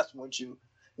start messing with you.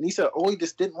 And he said Ole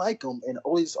just didn't like him and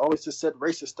always just said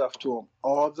racist stuff to him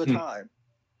all the time.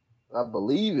 I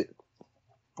believe it.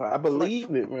 I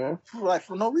believe it, man.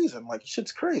 For no reason. Like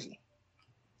shit's crazy.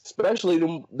 Especially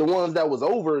the ones that was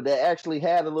over that actually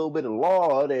had a little bit of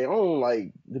law of their own,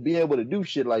 like to be able to do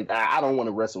shit like I don't want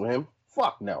to wrestle him.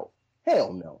 Fuck no.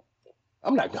 Hell no.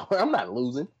 I'm not going. I'm not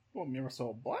losing. What, me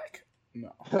wrestle black?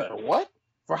 No. What?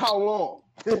 For how long?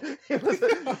 Them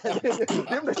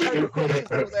the type of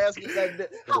questions I was asking like that.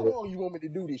 How long you want me to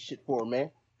do this shit for,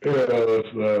 man? Yeah, that's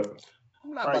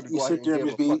I'm not Right, about to you go out sit here there and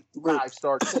and give a be- fucking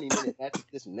 5-star 20-minute match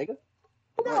with this nigga.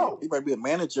 No. You might be a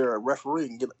manager or a referee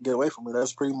and get away from it.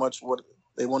 That's pretty much what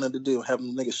they wanted to do,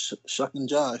 having the niggas shuck and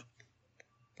jive.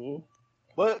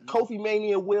 But Kofi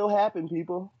Mania will happen,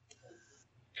 people.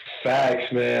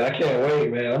 facts, man. I can't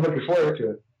wait, man. I'm looking forward to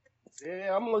it.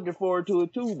 Yeah, I'm looking forward to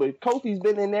it too. But Kofi's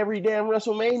been in every damn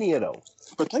WrestleMania though.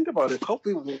 But think about it.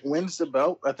 Kofi wins the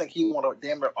belt. I think he won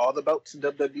damn near all the belts in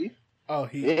WWE. Oh,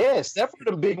 Yeah, except for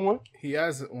the big one. he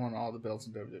has won all the belts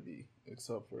in WWE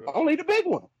except for Only the big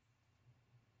one.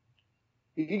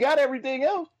 He got everything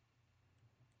else.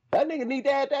 That nigga need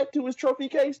to add that to his trophy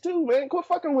case too, man. Quit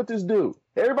fucking with this dude.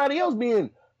 Everybody else being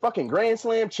fucking Grand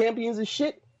Slam champions and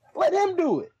shit. Let him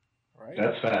do it. right.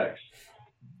 That's facts.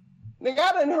 Nigga,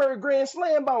 I done heard Grand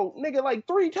Slam about nigga like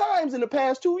 3 times in the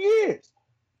past 2 years.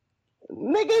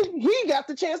 Nigga, he got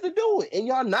the chance to do it, and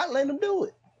y'all not letting him do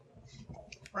it.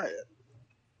 Right.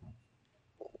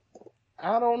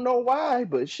 I don't know why,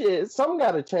 but shit, something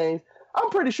got to change. I'm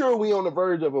pretty sure we on the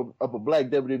verge of a black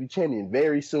WWE champion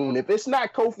very soon. If it's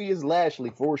not Kofi, it's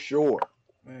Lashley for sure.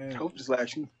 Man, Kofi's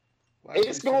Lashley.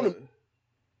 It's gonna-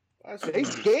 They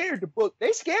scared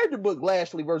to book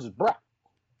Lashley versus Brock.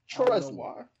 Trust me.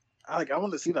 Why. I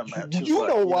want to see that match. You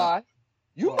know why.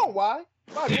 You know why.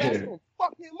 Bobby Lashley gonna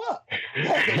fuck him up.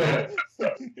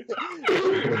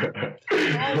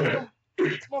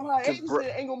 Somehow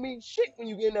Anderson ain't gonna mean shit when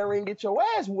you get in that ring and get your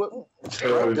ass whooped.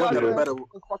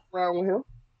 Fuck around with him.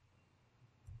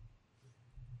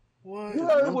 What? You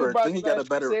heard what Brock he got a Lesnar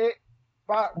better. said.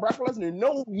 Brock Lesnar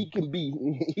know he can beat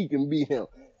him.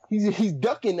 He's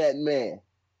ducking that man.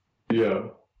 Yeah.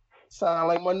 Sound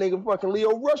like my nigga fucking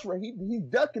Leo Rush, right? He's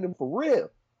ducking him for real.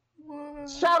 What?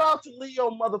 Shout out to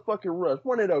Leo motherfucking Rush,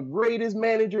 one of the greatest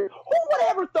managers. Who would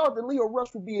ever thought that Leo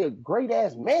Rush would be a great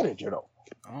ass manager though?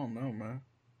 I don't know, man.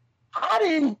 I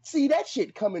didn't see that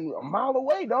shit coming a mile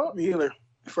away, dog. Me either.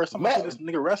 First time I see this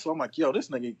nigga wrestle, I'm like, yo, this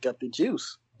nigga got the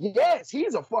juice. Yes,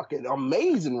 he's a fucking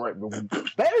amazing wrestler,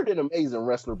 better than amazing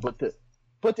wrestler. But to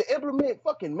implement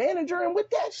fucking manager and with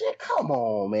that shit, come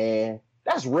on, man,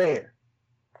 that's rare.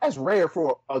 That's rare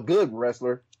for a good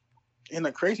wrestler. And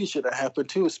the crazy shit that happened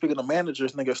too is speaking of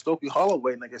managers, nigga Stokely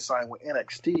Holloway nigga signed with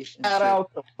NXT. Shout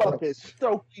out to fucking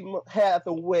Stokely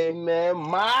Hathaway, man,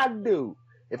 my dude.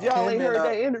 If y'all ain't heard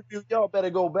that interview, y'all better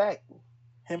go back.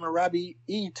 Him and Robbie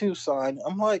E too signed.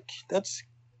 I'm like, that's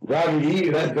Robbie E,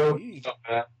 that's dope.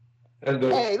 That's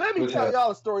dope. Hey, let me tell y'all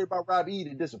a story about Robbie E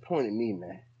that disappointed me,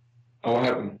 man. Oh, what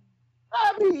happened?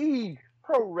 Robbie E,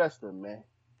 pro wrestler, man.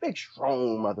 Big,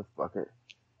 strong motherfucker.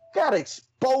 Got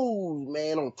exposed,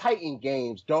 man, on Titan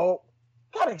Games, dog.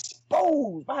 Got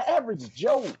exposed by Average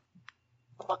Joe.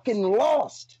 Fucking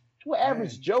lost to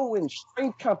Average Joe in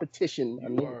strength competition.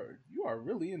 You are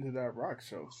really into that rock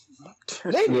show.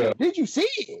 Nigga, did you see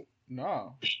it?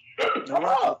 No. Shut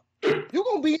up. You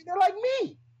gonna be in there like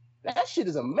me. That shit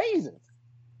is amazing.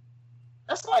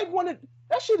 That's like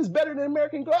that shit is better than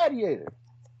American Gladiator.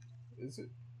 Is it?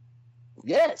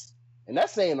 Yes. And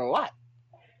that's saying a lot.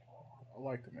 I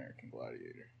liked American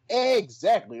Gladiator.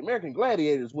 Exactly. American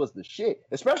Gladiators was the shit.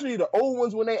 Especially the old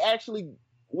ones when they actually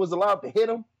was allowed to hit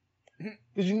them.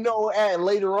 Because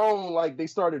later on, like, they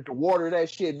started to water that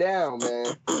shit down, man.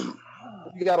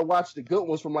 You gotta watch the good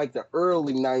ones from, like, the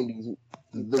early 90s.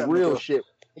 The real shit.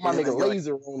 My nigga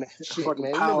Laser on that shit,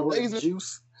 man. Power Laser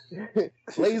juice.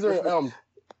 Laser,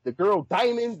 the girl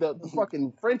Diamond, the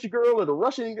fucking French girl or the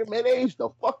Russian girl, man, they used to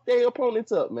fuck their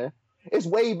opponents up, man. It's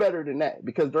way better than that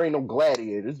because there ain't no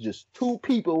gladiators. It's just two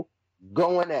people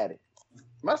going at it.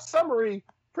 My summary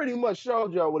pretty much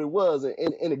showed y'all what it was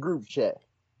in a group chat.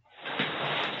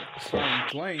 So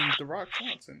Dwayne The Rock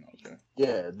Johnson, okay.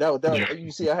 Yeah, that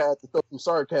you see, I had to throw some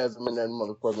sarcasm in that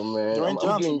motherfucker, man. Dwayne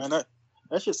Johnson, man,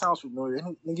 that shit sounds familiar.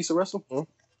 Think he used to wrestle?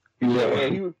 Yeah,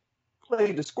 he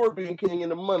played the Scorpion King in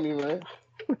the Mummy, man.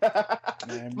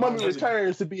 Mummy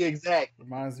Returns, to be exact.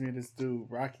 Reminds me of this dude,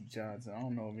 Rocky Johnson. I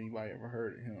don't know if anybody ever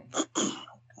heard of him.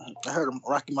 I heard him,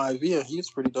 Rocky Maivia. He's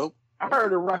pretty dope. I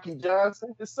heard of Rocky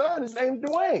Johnson. His son is named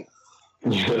Dwayne.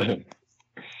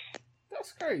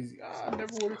 That's crazy. I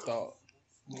never would have thought.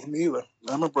 Me either.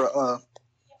 I remember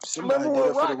remember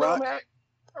when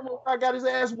Rock got his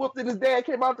ass whooped and his dad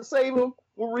came out to save him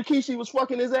when Rikishi was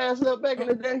fucking his ass up back in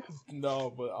the day?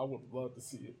 No, but I would love to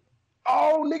see it.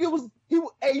 Oh, nigga,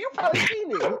 hey, you probably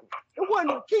seen it. It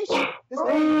wasn't Rikishi. His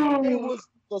name was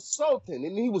the Sultan,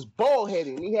 and he was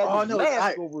bald-headed, and he had this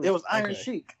mask over. It was Iron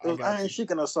Sheik. It was Iron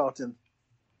Sheik and the Sultan.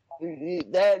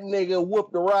 That nigga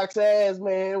whooped the Rock's ass,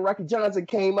 man. Rocky Johnson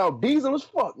came out diesel as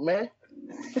fuck, man.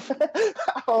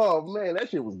 Oh, man, that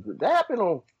shit was good. That happened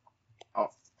on, I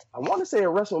want to say at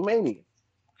WrestleMania.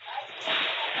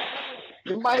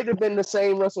 It might have been the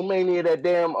same WrestleMania that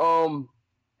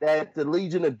that the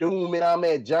Legion of Doom and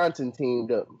Ahmed Johnson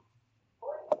teamed up.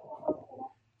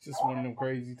 Just one of them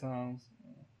crazy times.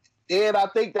 And I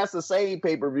think that's the same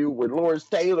pay-per-view with Lawrence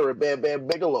Taylor and Bam Bam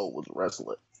Bigelow was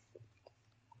wrestling.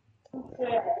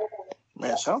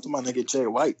 Man, shout out to my nigga Jay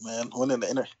White, man. Winning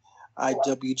the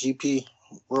IWGP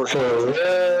World Championship.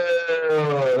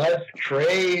 That's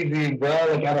crazy, bro.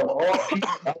 Like, out of all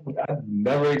people, I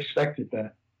never expected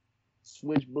that.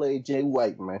 Switchblade Jay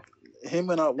White, man.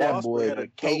 Him and that boy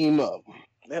came up.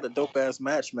 They had a dope ass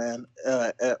match, man,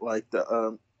 at like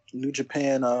the New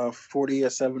Japan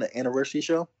 40th anniversary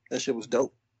show. That shit was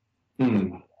dope.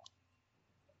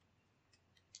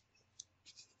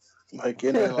 Like,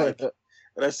 and then, like,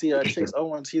 and I see Chase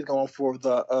Owens. He's going for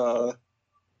the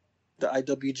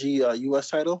IWG US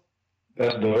title.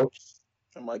 That's dope.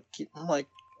 I'm like,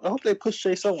 I hope they push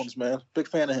Chase Owens, man. Big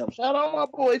fan of him. Shout out my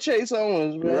boy Chase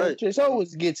Owens, man. Right. Chase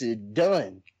Owens gets it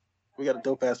done. We got a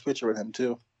dope ass picture with him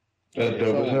too. That's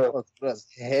dope. That's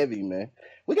heavy, man.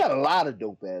 We got a lot of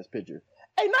dope ass pictures.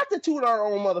 Hey, not to toot our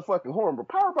own motherfucking horn, but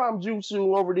Powerbomb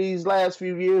Jutsu over these last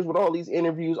few years with all these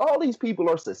interviews, all these people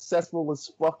are successful as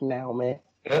fuck now, man.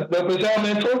 That's up as hell,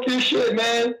 man. Talk your shit,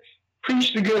 man.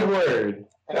 Preach the good word.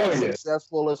 Hell yeah.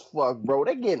 Successful as fuck, bro.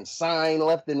 They're getting signed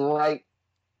left and right.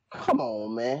 Come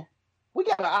on, man. We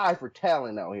got an eye for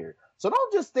talent out here. So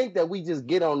don't just think that we just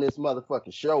get on this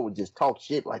motherfucking show and just talk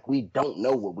shit like we don't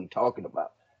know what we talking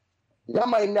about. Y'all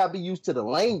might not be used to the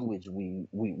language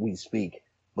we speak,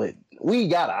 but we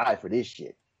got an eye for this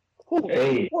shit.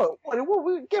 Hey. What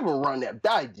give him a run that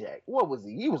Dijak. What was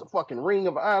he? He was a fucking Ring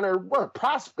of Honor. What a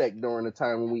prospect during the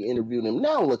time when we interviewed him.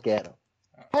 Now look at him.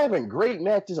 Having great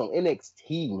matches on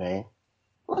NXT, man.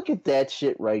 Look at that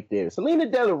shit right there. Selena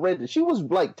De La Renta, she was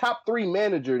like top 3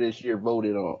 manager this year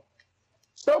voted on.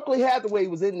 Stokely Hathaway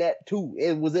was in that too.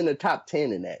 It was in the top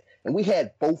 10 in that. And we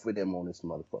had both of them on this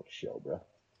motherfucking show, bro.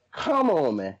 Come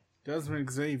on, man. Desmond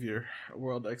Xavier,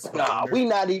 World X. Nah, we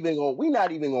not even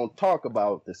gonna talk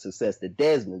about the success that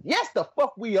Desmond. Yes, the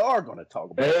fuck we are gonna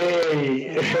talk about.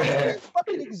 Hey.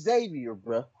 Fucking Xavier,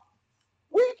 bro.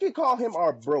 We can call him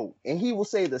our bro, and he will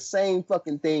say the same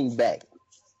fucking thing back.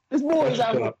 This boy is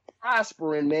out here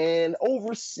prospering, man.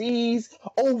 Overseas,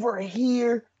 over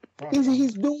here.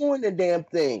 He's doing the damn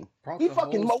thing. He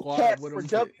fucking mocap for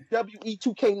WWE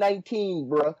 2K19,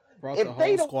 bro. Brought the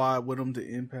whole squad with him to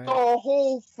Impact. The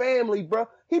whole family, bro.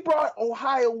 He brought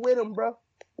Ohio with him, bro.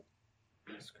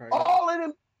 That's crazy. All of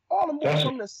them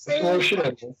from the same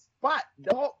spot,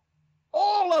 dog.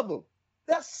 All of them.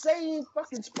 That same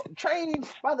fucking trained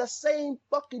by the same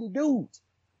fucking dudes.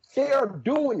 They are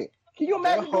doing it. Can you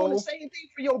imagine doing the same thing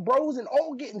for your bros and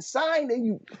all getting signed and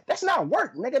you? That's not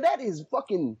work, nigga. That is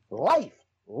fucking life.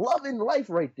 Loving life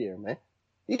right there, man.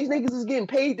 These niggas is getting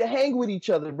paid to hang with each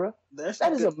other, bro.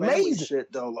 That is amazing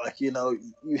shit, though. Like, you know,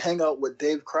 you hang out with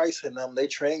Dave Christ and them, they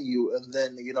train you, and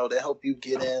then, you know, they help you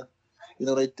get in. You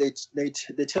know, they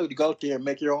tell you to go out there and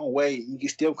make your own way. You can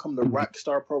still come to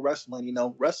Rockstar Pro Wrestling, you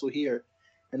know, wrestle here,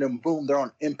 and then boom, they're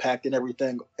on Impact and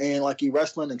everything. And like you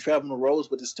wrestling and traveling the roads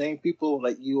with the same people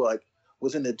like you like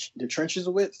was in the trenches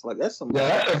with. Like that's some. Yeah,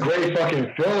 that's a great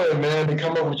fucking feeling, man. To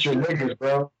come up with your niggas,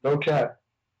 bro. No cap.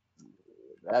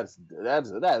 That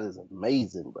is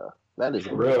amazing, bro. That is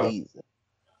amazing.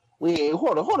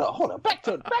 Hold on. Back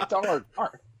to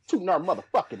our tooting our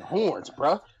motherfucking horns,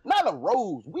 bro. Nyla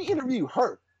Rose, we interviewed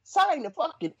her. Signed the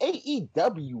fucking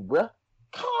AEW, bro.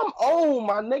 Come on,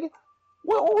 my nigga.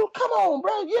 Well, come on,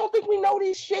 bro. You don't think we know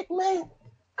this shit, man?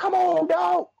 Come on,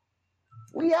 dog.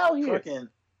 We out here. Fucking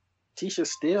Tisha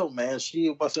Steele, man.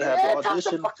 She must have had the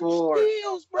audition for.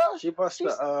 Steels, bro. She must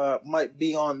have might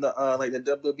be on the like the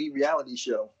WWE reality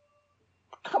show.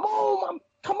 Come on,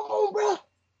 bro.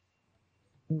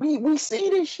 We see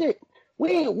this shit.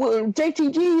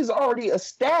 JTG is already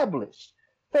established.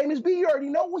 Famous B, you already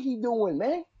know what he doing,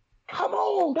 man. Come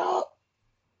on, dog.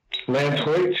 Lance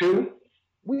Hoyt too.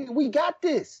 We got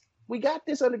this. We got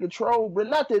this under control, but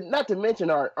not to mention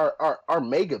our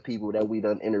mega people that we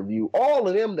done interview. All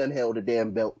of them done held a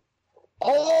damn belt.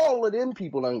 All of them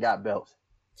people done got belts.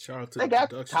 Shout out to they got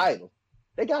the title.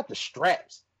 They got the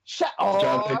straps. Shit.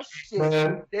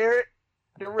 Derek,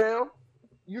 Darrell,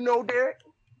 you know Derek.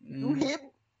 You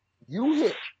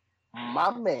hit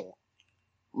my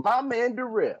man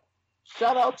Darrell.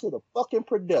 Shout out to the fucking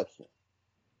production.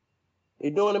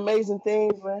 They're doing amazing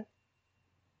things, man.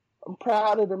 I'm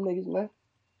proud of them niggas, man.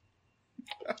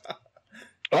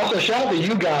 Also, shout out to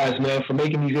you guys, man, for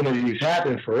making these interviews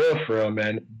happen for real,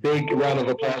 man. Big round of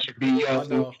applause for B.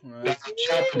 Shout out to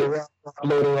the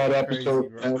uploading that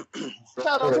episode, man.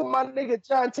 Shout out to my nigga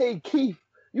John T. Keith.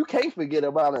 You can't forget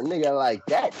about a nigga like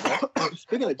that, man.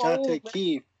 Speaking of John T.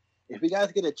 Keith, if you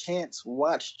guys get a chance,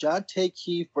 watch John T.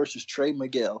 Keith versus Trey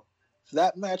Miguel.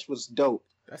 That match was dope.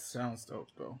 That sounds dope,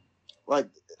 though. Like,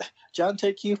 John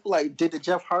T. Keith, like, did the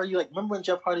Jeff Hardy, like, remember when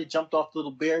Jeff Hardy jumped off the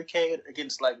little barricade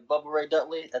against, like, Bubba Ray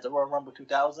Dudley at the Royal Rumble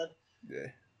 2000? Yeah.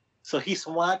 So he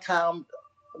swan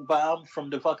bombed from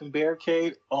the fucking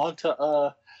barricade onto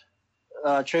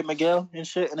Trey Miguel and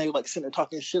shit, and they were, like, sitting there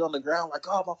talking shit on the ground, like,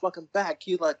 oh, my fucking back.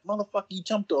 He like, motherfucker, you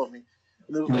jumped on me.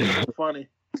 And it was, like, funny.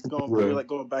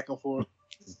 Going back and forth.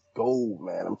 Gold,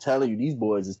 man. I'm telling you, these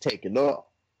boys is taking off.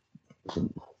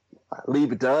 I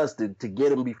leave it to us to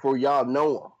get them before y'all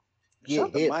know them. Shout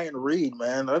out to Mayan Reed,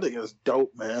 man. I think it's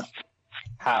dope, man.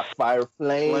 Hot Fire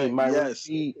Flame, yes.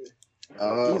 Reed. He's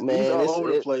all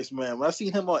over the place, man. When I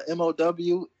seen him on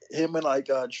MOW, him and like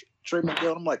Trey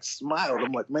Miguel, I'm like smiled.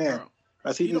 I'm like, man,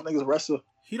 I see these niggas wrestle.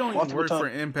 He don't even work for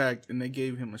Impact, and they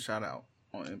gave him a shout out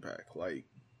on Impact. Like,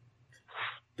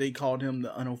 they called him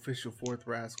the unofficial fourth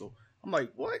rascal. I'm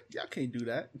like, what? Y'all can't do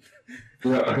that.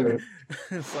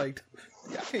 It's like,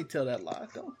 y'all can't tell that lie.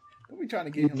 Don't be trying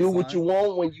to get him. Do what you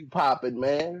want when you pop it,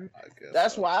 man.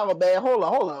 That's why I'm a bad. Hold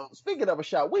on. Speaking of a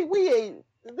shot, we ain't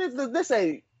this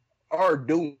ain't our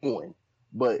doing,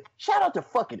 but shout out to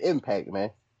fucking Impact,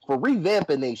 man, for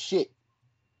revamping they shit.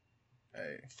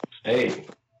 Hey.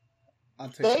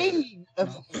 They've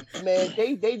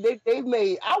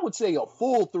made, I would say, a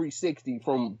full 360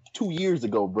 from 2 years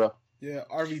ago, bro. Yeah,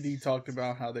 RVD talked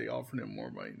about how they offered him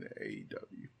more money than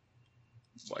AEW.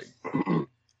 Like,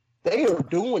 they are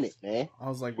doing it, man. I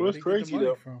was like, where's crazy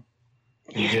though? From?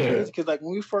 Yeah, because like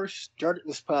when we first started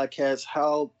this podcast,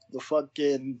 how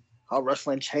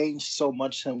wrestling changed so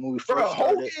much when we first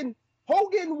started.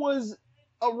 Hogan was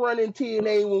a running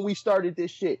TNA when we started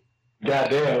this shit.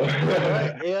 Goddamn.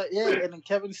 Right, yeah, and then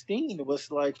Kevin Steen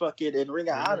was like fucking in Ring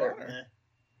of Honor, man.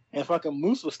 And fucking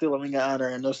Moose was still in Ring of Honor,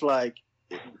 and it was like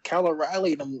Kyle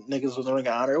O'Reilly and them niggas was in Ring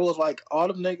of Honor. It was like all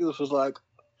them niggas was like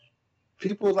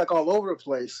people was like all over the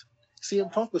place.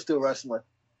 CM Punk was still wrestling.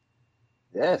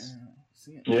 Yes.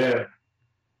 Yeah.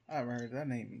 I haven't heard that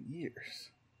name in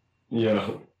years. Yeah.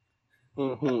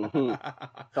 Sound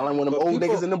like one of them old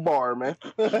niggas in the bar, man.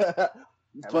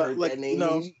 But like, you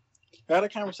know, I had a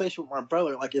conversation with my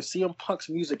brother. Like, if CM Punk's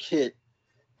music hit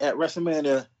at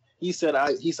WrestleMania, he said,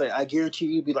 I guarantee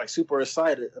you'd be like super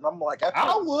excited. And I'm like,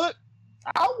 I would.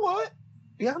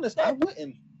 Be honest, I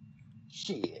wouldn't.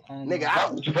 Shit, nigga,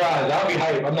 I'm surprised. I'll be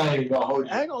hyped. I'm not even gonna hold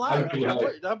you. I ain't gonna lie.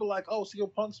 I'd be like, oh,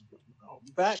 CM Punk's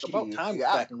back. About time he's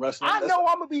back in wrestling. I know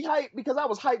I'm gonna be hyped because I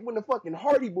was hyped when the fucking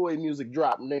Hardy Boy music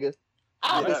dropped, nigga.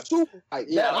 I was super hyped.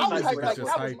 Yeah, I was hyped like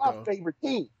that was my favorite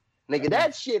team. Nigga,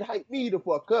 that shit hyped me the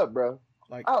fuck up, bro.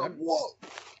 Like, whoa.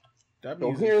 That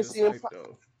music is hype,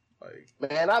 though.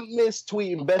 Like, man, I miss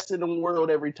tweeting best in the world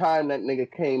every time that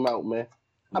nigga came out, man.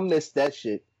 I miss that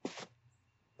shit.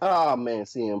 Oh, man,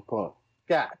 CM Punk.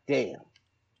 God damn.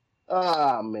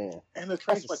 Oh, man. And the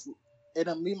crazy, like,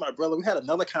 and me and my brother, we had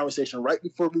another conversation right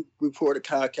before we recorded the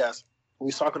podcast. We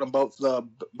was talking about the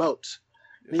belts.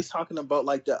 And he's talking about,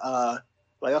 like, I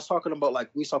was talking about, like,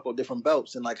 we talk about different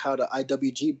belts and, like, how the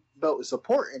IWG belt is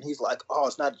important. He's like, oh,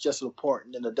 it's not just as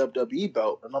important than the WWE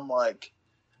belt. And I'm like,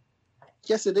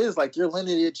 yes, it is. Like, your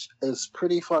lineage is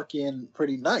pretty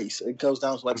nice. It goes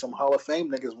down to, like, some Hall of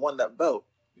Fame niggas won that belt.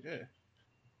 Yeah.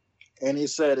 And he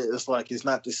said it's like it's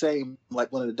not the same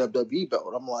like winning the WWE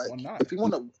belt. I'm like, if you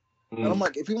want to, and I'm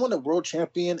like, if you want a world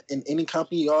champion in any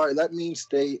company you are, that means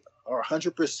they are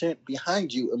 100%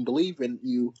 behind you and believe in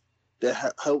you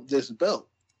to help this belt.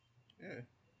 Yeah.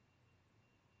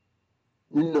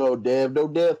 No, Dev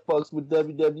fucks with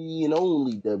WWE and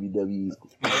only WWE.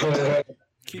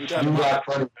 Keep that in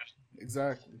mind.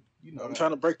 Exactly. You know, I'm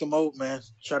trying to break the mold, man.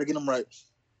 Try to get them right.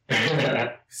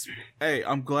 Hey,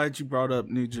 I'm glad you brought up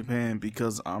New Japan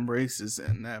because I'm racist,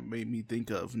 and that made me think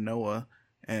of Noah.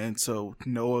 And so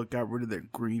Noah got rid of their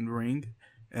green ring,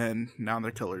 and now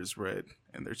their color is red,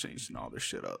 and they're changing all their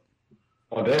shit up.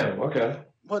 Oh damn! Okay.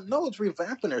 But Noah's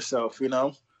revamping herself, you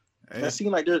know. And it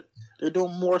seems like they're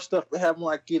doing more stuff. They have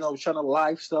like, you know, trying to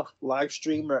live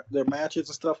stream their matches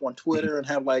and stuff on Twitter and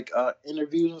have like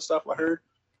interviews and stuff. I heard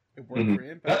it worked for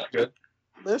Impact. That's good.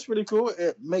 That's really cool.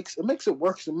 It makes it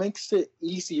work. It makes it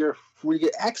easier for you to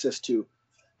get access to.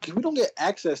 Because we don't get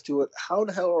access to it, how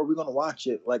the hell are we going to watch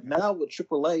it? Like now with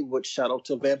AAA, which shout out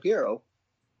to Vampiro,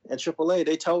 and AAA,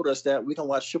 they told us that we can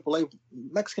watch AAA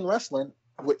Mexican wrestling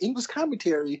with English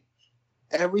commentary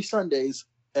every Sundays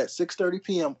at 6:30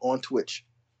 p.m. on Twitch.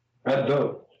 That's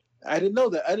dope. I didn't know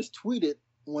that. I just tweeted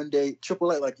one day,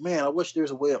 AAA, like, man, I wish there's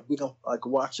a way we can like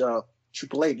watch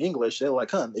AAA in English. They're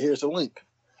like, huh, here's the link.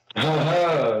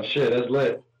 Shit, that's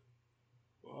lit.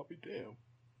 Well, I'll be damned.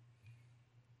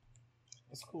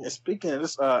 That's cool. And speaking of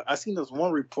this, I seen this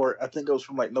one report. I think it was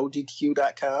from like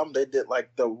NoGQ.com. They did like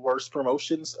the worst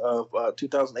promotions of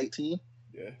 2018.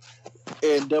 Yeah.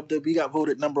 And WWE got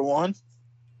voted number 1.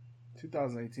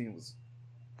 2018 was.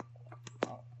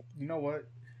 You know what?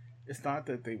 It's not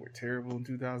that they were terrible in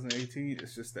 2018.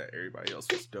 It's just that everybody else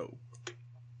was dope.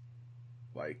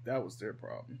 Like that was their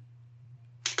problem.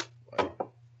 Like.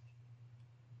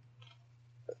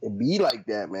 It be like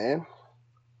that, man.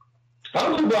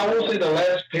 Honestly, I will say the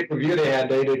last pay-per-view they had,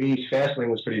 WWE's Fastlane,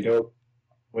 was pretty dope.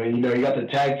 When, you know, you got the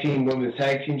women's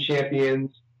tag team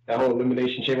champions, that whole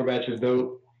Elimination Chamber match was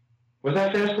dope. Was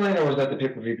that Fastlane or was that the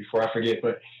pay-per-view before? I forget,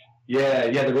 but yeah,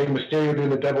 the Rey Mysterio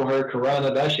doing the double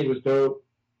hurricanrana, that shit was dope.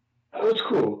 That was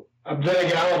cool. Then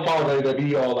again, I don't follow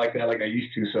WWE all like that like I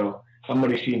used to, so I'm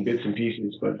only seeing bits and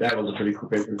pieces, but that was a pretty cool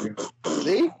pay-per-view.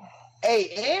 See?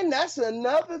 Hey, and that's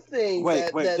another thing.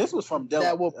 Wait, this was from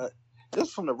this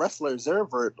is from the Wrestler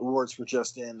Observer Awards for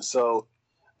just in. So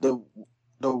the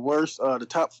worst, the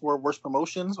top 4 worst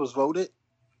promotions was voted.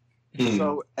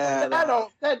 So and I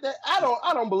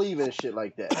don't believe in shit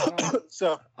like that.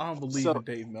 I don't believe in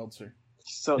Dave Meltzer.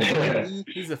 So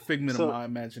He's a figment of my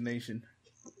imagination.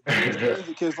 it's crazy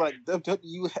because like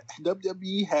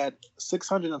WWE had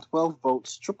 612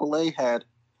 votes, AAA had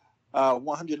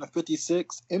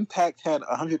 156, Impact had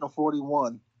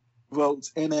 141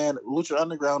 votes, and then Lucha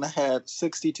Underground had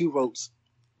 62 votes.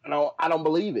 I don't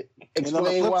believe it.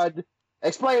 Explain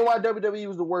why WWE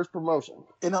was the worst promotion.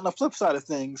 And on the flip side of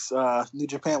things, New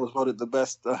Japan was voted the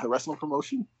best wrestling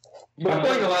promotion. But I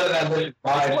think a lot of that is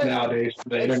biased nowadays for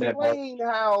the internet. Explain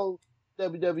how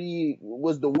WWE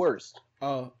was the worst.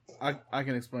 Oh, I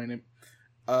can explain it.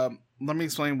 Let me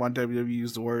explain why WWE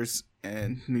was the worst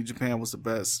and New Japan was the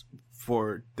best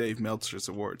for Dave Meltzer's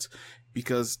awards.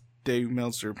 Because Dave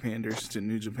Meltzer panders to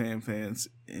New Japan fans,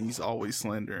 and he's always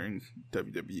slandering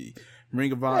WWE.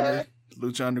 Ring of Honor,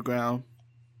 Lucha Underground,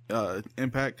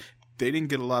 Impact, they didn't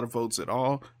get a lot of votes at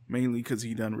all, mainly because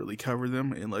he doesn't really cover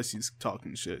them unless he's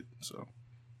talking shit. So,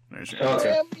 there's your answer.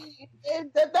 I mean,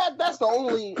 that's the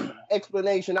only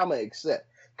explanation I'm going to accept.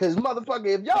 Because, motherfucker,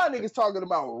 if y'all niggas talking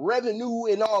about revenue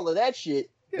and all of that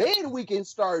shit, then we can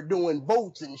start doing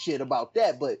votes and shit about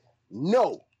that. But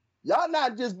no. Y'all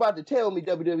not just about to tell me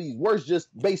WWE's worse just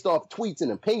based off tweets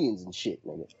and opinions and shit,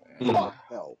 nigga. Fuck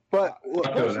no. But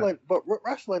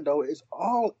wrestling though is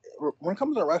all when it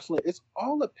comes to wrestling, it's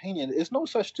all opinion. It's no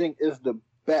such thing as the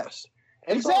best.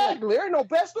 Exactly. There ain't no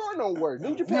best or no worst.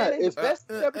 New Japan ain't the best.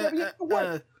 WWE is the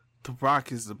worst. The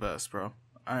Rock is the best, bro.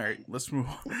 All right, let's move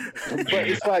on. But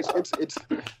it's like it's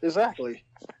exactly.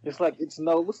 It's like it's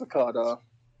no what's it called?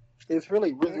 It's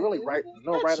really right.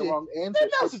 No right or wrong answer.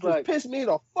 That just like, pissed me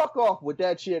the fuck off with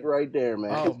that shit right there,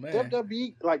 man. Oh man.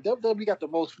 WWE got the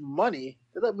most money.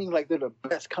 That doesn't mean like they're the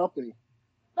best company.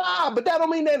 Nah, but that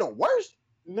don't mean they're the worst.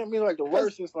 That mean like the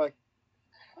worst is like,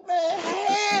 man,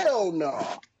 hell no,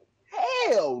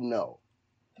 hell no.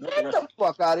 Get the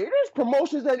fuck out of here. There's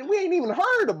promotions that we ain't even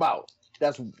heard about.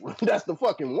 That's the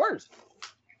fucking worst.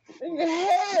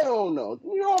 Hell no.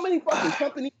 You know how many fucking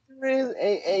companies there is,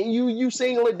 and you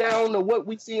single it down to what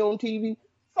we see on TV?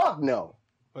 Fuck no.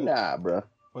 But, nah, bro.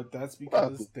 But that's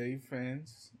because Dave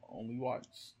fans only watch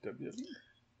WWE.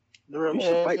 Darrell, you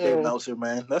should fight Dave Meltzer,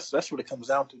 man. That's what it comes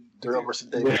down to. Darrell versus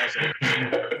Dave Meltzer.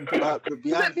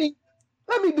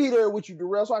 Let me be there with you,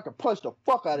 Darrell, so I can punch the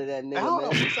fuck out of that nigga,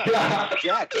 man.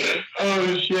 Jack, man.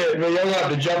 Oh shit, man! Y'all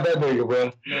have to jump that nigga,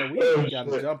 bro. Man, we ain't got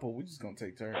to jump him. We just gonna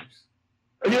take turns.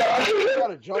 Yeah, I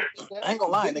gotta jump. I ain't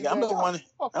gonna lie, nigga. I'm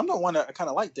the one that kind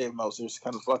of like Dave Meltzer. It's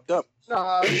kind of fucked up.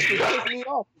 Nah, you piss me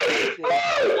off.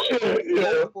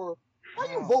 Why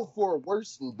you vote for a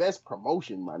worst and best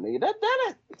promotion, my nigga? That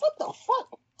what the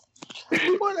fuck?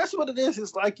 Well, that's what it is.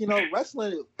 It's like, you know,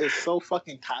 wrestling is so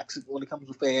fucking toxic when it comes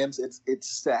to fans. It's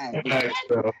sad.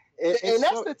 And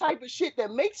that's the type of shit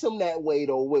that makes them that way,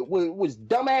 though, with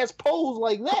dumbass polls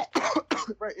like that.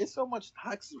 Right. It's so much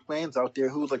toxic fans out there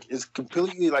who's like is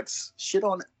completely like shit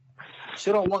on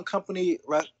one company,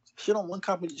 right? Shit on one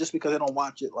company just because they don't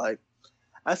watch it. Like,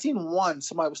 I seen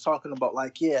somebody was talking about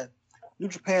like, yeah, New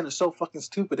Japan is so fucking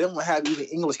stupid. They don't have even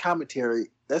English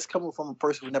commentary. That's coming from a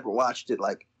person who never watched it.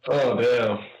 Like, oh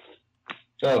damn.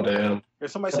 If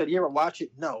somebody said, "You ever watch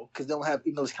it?" No, because they don't have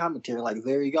English commentary. Like,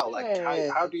 there you go. Like,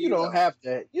 how do you? You don't have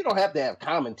to have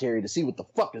commentary to see what the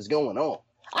fuck is going on.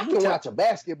 I can watch a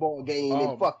basketball game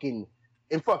in fucking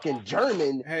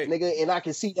German, nigga, and I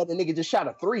can see that the nigga just shot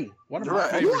a 3. One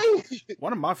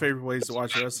of my favorite ways to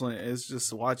watch wrestling is just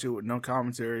to watch it with no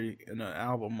commentary and an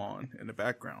album on in the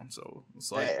background. So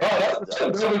it's like, that's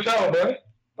a good show, man.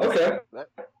 Okay.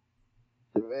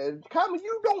 Man,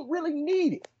 you don't really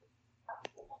need it.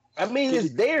 I mean,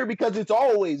 it's there because it's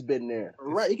always been there.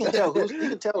 Right, you can tell who's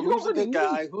the good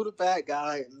guy, who the bad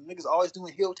guy, and niggas always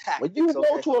doing heel tactics. When you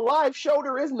go to a live show,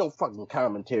 there is no fucking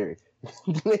commentary.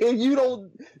 you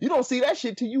don't see that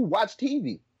shit till you watch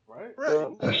TV. Right.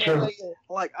 That's true.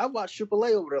 Like I watched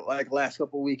AAA over the last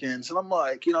couple of weekends, and I'm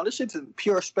like, you know, this shit's in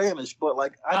pure Spanish, but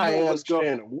like I know what's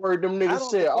going on. Word them niggas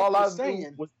said. All I was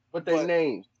saying was what their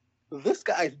names. This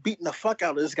guy's beating the fuck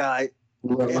out of this guy.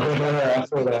 And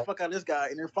the fuck out of this guy,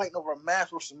 and they're fighting over a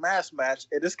mask versus mask match,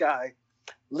 and this guy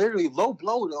literally low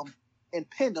blowed him and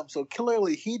pinned him. So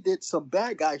clearly, he did some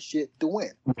bad guy shit to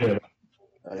win. Yeah.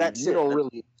 That's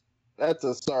That's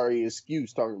a sorry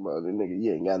excuse talking about it, nigga.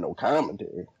 You ain't got no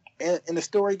commentary. And the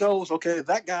story goes, okay,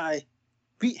 that guy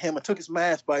beat him and took his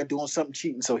mask by doing something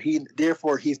cheating, so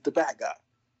therefore he's the bad guy.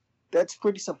 That's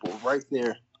pretty simple, right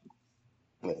there.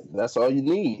 Man, that's all you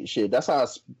need. Shit, that's how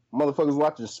motherfuckers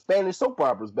watching Spanish soap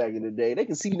operas back in the day. They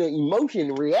can see the emotion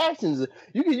and reactions.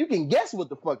 You can guess what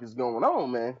the fuck is going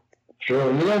on, man.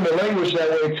 Sure, you learn the language that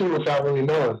way too without really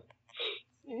knowing.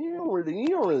 You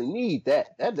don't really need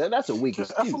that. That's a weak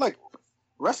excuse. I feel like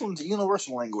wrestling's a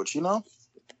universal language, you know?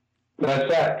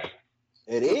 That's facts.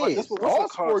 It is. That's what All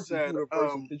Carl sports said, is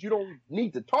universal because you don't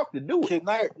need to talk to do it.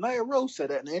 Nia Rose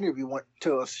said that in the interview went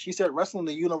to us. She said wrestling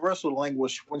the universal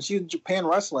language. When she was in Japan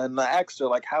wrestling, and I asked her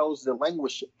like, "How's the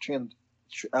language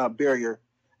barrier?"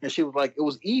 And she was like, "It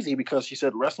was easy because she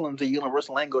said wrestling is the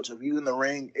universal language of you in the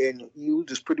ring and you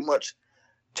just pretty much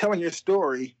telling your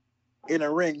story in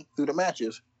a ring through the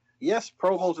matches. Yes,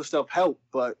 promos and stuff help,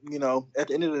 but you know, at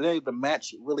the end of the day, the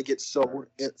match really gets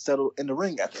settled in the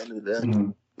ring at the end of the day."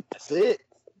 Mm-hmm. That's it.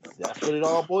 That's what it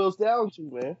all boils down to,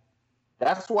 man.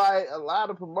 That's why a lot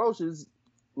of promotions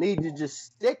need to just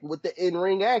stick with the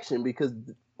in-ring action because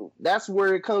that's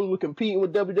where it comes with competing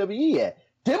with WWE at.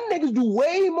 Them niggas do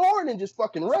way more than just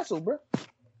fucking wrestle, bro.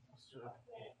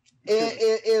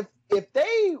 If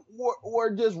they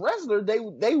were just wrestlers,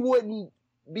 they wouldn't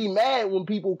be mad when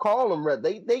people call them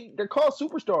wrestlers. They're called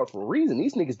superstars for a reason.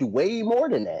 These niggas do way more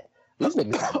than that. These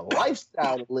niggas have a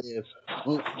lifestyle to live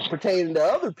pertaining to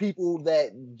other people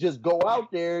that just go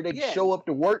out there, they show up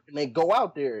to work and they go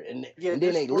out there and then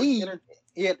they leave.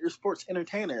 They're sports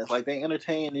entertainers. Like they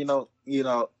entertain, you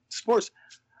know, sports.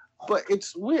 But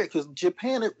it's weird because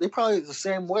Japan, they probably is the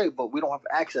same way, but we don't have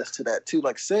access to that too.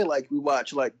 Like say like we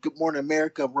watch like Good Morning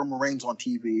America, Roman Reigns on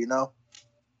TV, you know?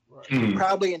 Right.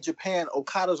 Probably in Japan,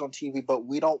 Okada's on TV, but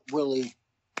we don't. We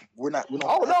don't.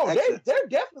 Oh no, they're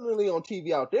definitely on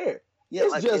TV out there. Yeah,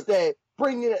 it's like just that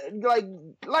bringing it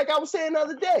like I was saying the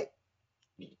other day.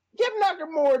 Give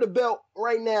Nakamura the belt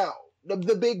right now,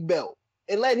 the big belt,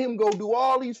 and let him go do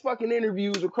all these fucking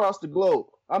interviews across the globe.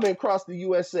 Across the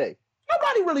USA.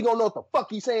 Nobody really gonna know what the fuck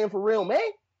he's saying for real,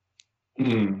 man.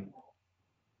 Mm.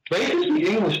 But he can speak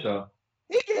English though.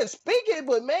 He can speak it,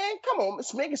 but man, come on,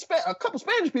 a couple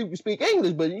Spanish people can speak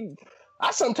English, but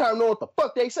I sometimes know what the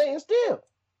fuck they saying still.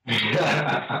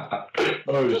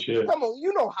 Oh shit! Come on,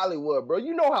 you know Hollywood, bro.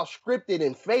 You know how scripted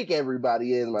and fake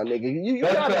everybody is, my nigga. You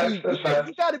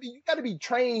gotta be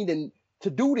trained and to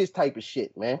do this type of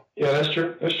shit, man. Yeah, that's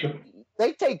true. That's true.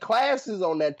 They take classes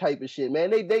on that type of shit,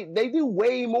 man. They do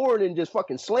way more than just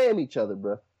fucking slam each other,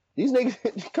 bro. These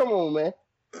niggas, come on, man.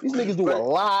 These niggas do a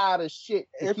lot of shit.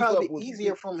 It'd probably be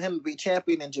easier for him to be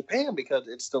champion in Japan because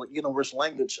it's the universal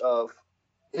language of.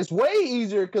 It's way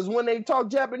easier because when they talk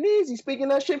Japanese, he's speaking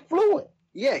that shit fluent.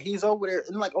 Yeah, he's over there,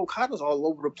 and like Okada's all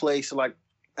over the place, like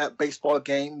at baseball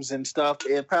games and stuff,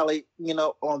 and probably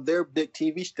on their big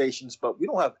TV stations. But we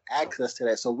don't have access to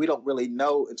that, so we don't really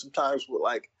know. And sometimes we're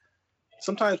like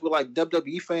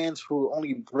WWE fans who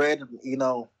only bred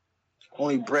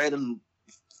and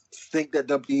think that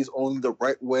WWE is only the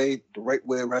right way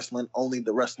of wrestling, only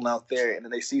the wrestling out there, and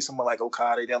then they see someone like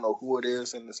Okada, they don't know who it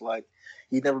is, and it's like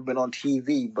he's never been on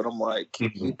TV, but I'm like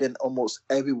he's been almost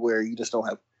everywhere. You just don't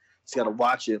have, you got to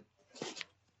watch it.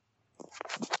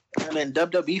 And then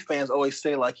WWE fans always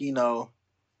say like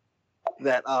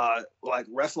that like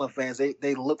wrestling fans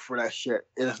they look for that shit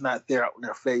and it's not there out in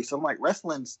their face. So I'm like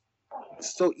wrestling's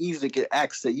so easy to get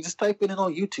access. You just type it in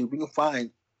on YouTube, you can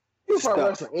find. You can find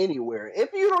wrestling anywhere.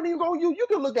 If you don't even go, you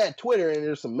can look at Twitter and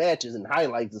there's some matches and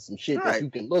highlights of some shit that you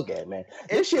can look at, man.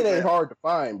 This shit ain't hard to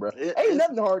find, bro. Ain't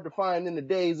nothing hard to find in the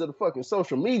days of the fucking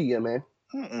social media, man.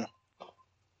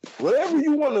 Whatever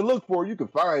you want to look for, you can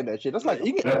find that shit. That's like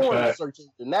you can porn search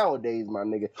nowadays, my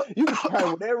nigga. You can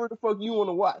find whatever the fuck you want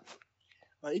to watch.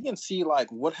 Like you can see like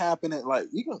what happened,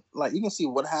 you can see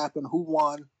what happened, who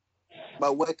won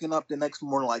by waking up the next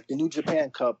morning, like the New Japan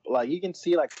Cup. Like you can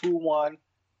see like who won.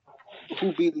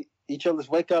 Who beat each other's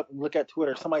wake up and look at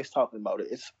Twitter, somebody's talking about it.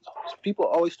 It's people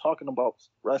always talking about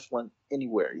wrestling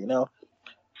anywhere,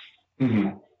 Mm-hmm.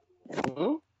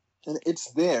 And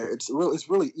it's there. It's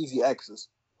really easy access.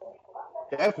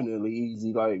 Definitely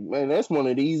easy. Like, man, that's one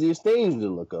of the easiest things to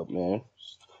look up, man.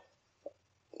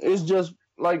 It's just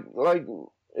like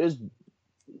it's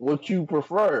what you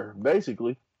prefer,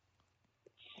 basically.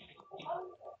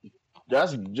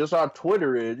 That's just how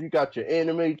Twitter is. You got your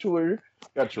anime Twitter,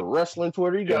 got your wrestling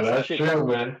Twitter, you got some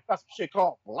shit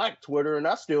called Black Twitter, and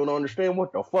I still don't understand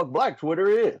what the fuck Black Twitter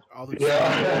is.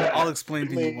 I'll explain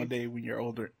to you one day when you're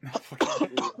older.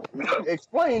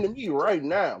 Explain to me right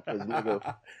now, because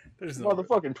nigga, there's no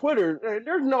motherfucking Twitter.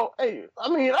 There's no. Hey,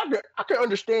 I can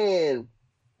understand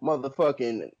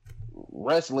motherfucking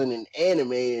wrestling and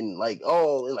anime and like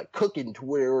cooking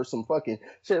Twitter or some fucking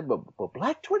shit, but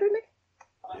Black Twitter, nigga.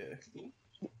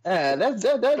 Yeah. That's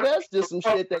just some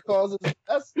shit that causes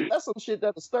that's some shit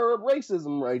that'll stir up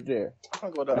racism right there.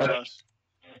 I'll go to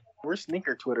where's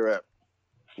sneaker Twitter at?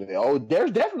 Oh,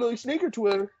 there's definitely sneaker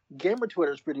Twitter. Gamer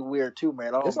Twitter is pretty weird too,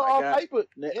 man. Oh, it's all hyper.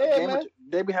 Yeah, man.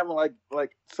 They be having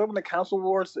like some of the console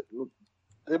wars.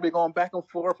 They be going back and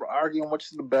forth for arguing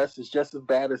which is the best. It's just as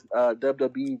bad as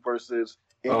WWE versus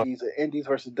Indies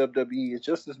versus WWE is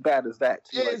just as bad as that.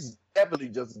 Too. It's definitely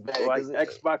just as bad. Like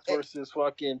Xbox versus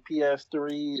fucking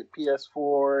PS3,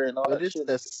 PS4, and all that it's shit.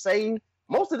 the same.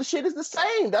 Most of the shit is the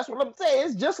same. That's what I'm saying.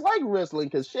 It's just like wrestling,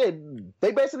 because shit,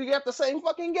 they basically got the same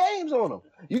fucking games on them.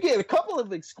 You get a couple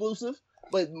of exclusives,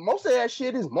 but most of that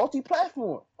shit is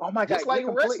multi-platform. Oh my god, just like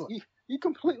wrestling. You're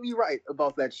completely right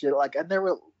about that shit. Like I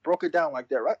never broke it down like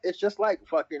that. Right? It's just like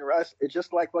fucking rest. It's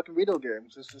just like fucking video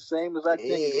games. It's the same exact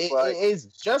thing. It's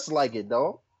just like it,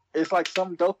 dog. It's like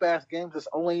some dope ass games that's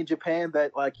only in Japan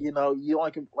that like you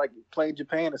only can like play in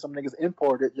Japan and some niggas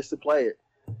import it just to play it.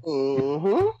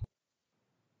 Mm-hmm.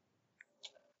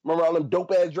 Remember all them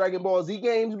dope ass Dragon Ball Z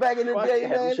games back in the day,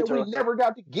 man, that we never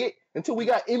got to get until we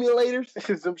got emulators.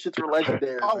 Some shits were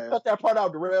legendary. I'll cut that part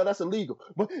out, Darrell. That's illegal.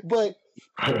 But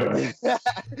hey,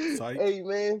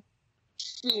 man,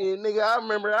 shit, nigga, I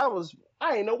remember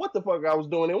I didn't know what the fuck I was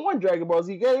doing in one Dragon Ball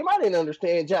Z game. I didn't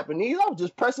understand Japanese. I was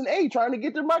just pressing A trying to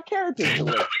get to my characters.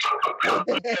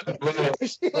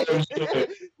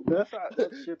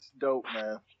 That shit's dope,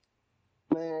 man.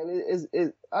 Man,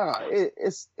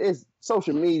 it's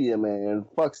social media, man.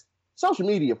 Social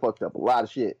media fucked up a lot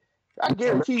of shit. I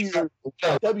guarantee you,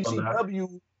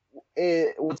 WCW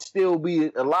would still be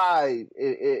alive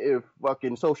if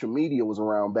fucking social media was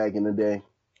around back in the day.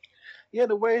 Yeah,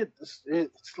 the way it's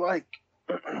like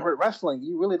with wrestling,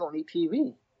 you really don't need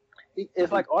TV.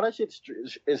 It's like all that shit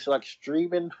is like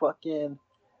streaming fucking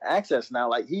access now.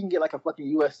 Like you can get like a fucking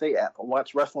USA app and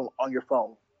watch wrestling on your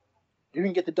phone. You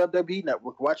can get the WWE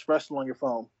Network, watch wrestling on your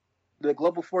phone. The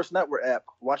Global Force Network app,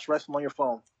 watch wrestling on your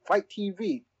phone. Fight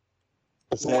TV.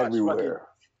 It's everywhere.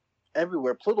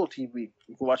 Everywhere. Pluto TV,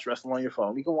 you can watch wrestling on your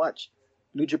phone. You can watch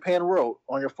New Japan World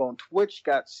on your phone. Twitch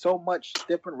got so much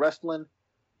different wrestling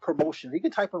promotion. You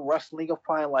can type in wrestling, you'll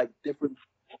find like different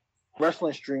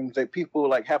wrestling streams that people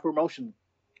like have promotion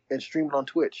and stream it on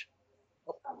Twitch.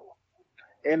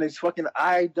 And these fucking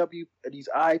these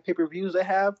pay-per-views they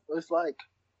have, it's like,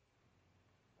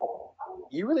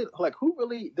 you really like who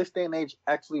really this day and age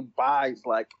actually buys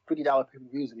like $50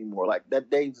 pay-per-views anymore? Like that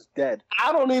day's dead.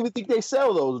 I don't even think they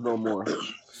sell those no more.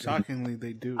 Shockingly,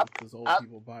 they do because old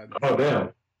people buy them. Oh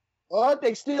damn!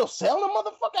 They still sell them,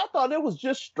 motherfucker. I thought it was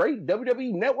just straight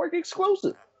WWE Network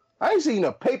exclusive. I ain't seen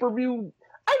a pay-per-view.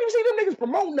 I ain't even seen them niggas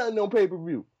promote nothing on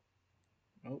pay-per-view.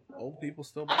 Nope, old people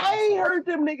still buy them. I ain't heard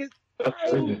them niggas.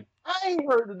 I ain't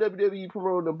heard the WWE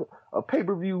promote a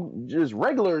pay-per-view just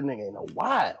regular nigga in a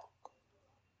while.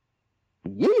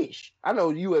 Yeesh. I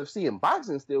know UFC and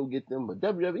boxing still get them, but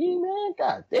WWE, man,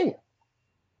 god damn.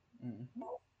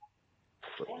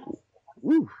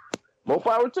 Woo. More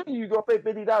power to you. You gonna pay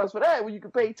 $50 for that when you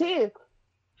can pay $10.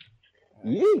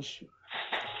 Yeesh.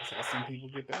 That's how some people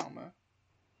get down, man.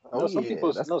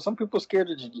 Some people scared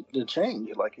to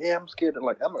change. Like, yeah, I'm scared to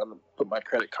I'm gonna put my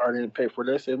credit card in and pay for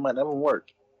this. It might never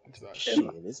work. Shit,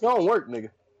 it's gonna work,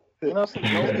 nigga. You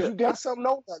got something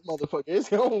on that motherfucker. It's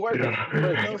gonna work. Yeah.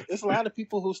 But there's a lot of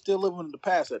people who still live in the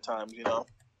past at times,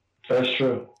 That's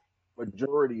true.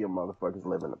 Majority of motherfuckers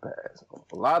live in the past.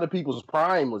 A lot of people's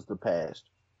prime was the past.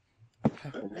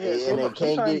 And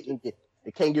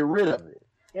they can't get rid of it.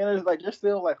 And there's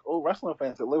still like old wrestling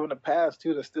fans that live in the past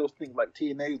too that still think like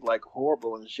TNA is like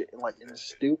horrible and shit and it's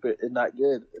stupid and not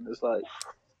good. And it's like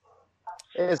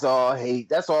it's all hate.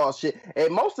 That's all shit.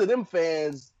 And most of them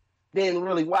fans didn't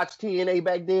really watch TNA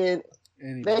back then.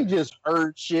 They just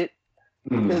heard shit.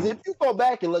 Because if you go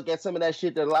back and look at some of that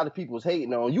shit that a lot of people was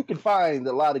hating on, you can find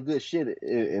a lot of good shit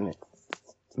in it.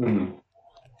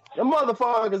 The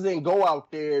motherfuckers didn't go out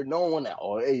there knowing that,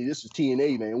 oh, hey, this is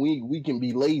TNA, man. We can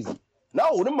be lazy.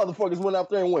 No, them motherfuckers went out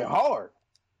there and went hard.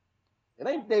 It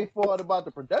ain't they fault about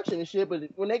the production and shit, but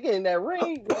when they get in that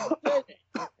ring, they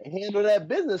handle that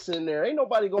business in there. Ain't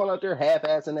nobody going out there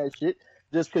half-assing that shit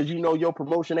just because you know your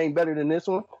promotion ain't better than this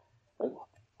one.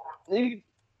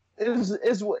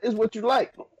 It's what you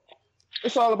like.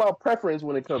 It's all about preference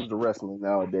when it comes to wrestling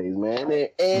nowadays, man.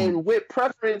 And with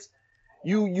preference,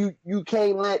 you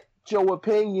can't let your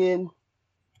opinion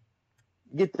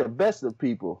get the best of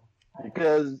people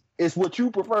because it's what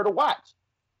you prefer to watch.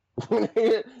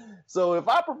 So if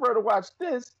I prefer to watch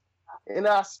this and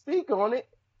I speak on it,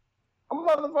 a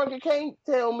motherfucker can't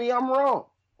tell me I'm wrong.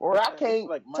 Or I can't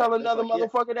tell another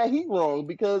motherfucker that he wrong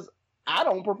because I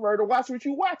don't prefer to watch what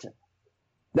you watching.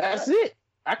 That's it.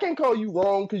 I can't call you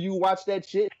wrong because you watch that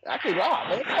shit. I can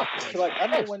man, fuck that. Like I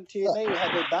know when TNA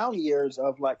had their down years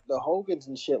of like the Hogans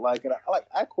and shit, like and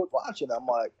I quit watching. I'm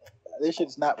like, this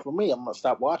shit's not for me. I'm gonna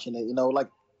stop watching it. Like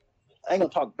I ain't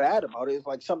gonna talk bad about it. It's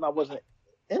like something I wasn't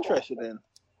interested in.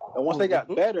 And once they got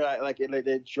better,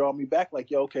 they draw me back. Like,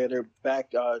 yo, okay, they're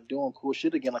back doing cool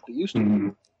shit again, like they used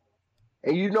to.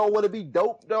 And you know what'd be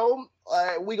dope though?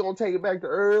 We gonna take it back to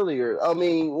earlier. I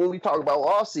mean, when we talk about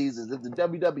off seasons, if the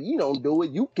WWE don't do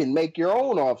it, you can make your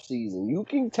own off season. You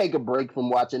can take a break from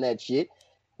watching that shit.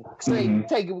 Say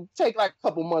take like a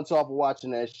couple months off of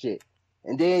watching that shit,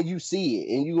 and then you see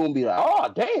it, and you gonna be like,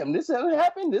 oh damn, this doesn't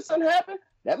happen. This doesn't happen.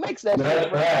 That makes that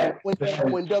shit right.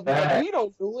 When WWE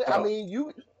don't do it, I mean,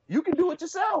 you can do it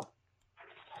yourself.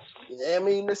 I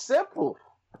mean, it's simple.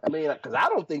 I mean, because I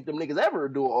don't think them niggas ever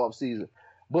do an off season.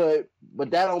 But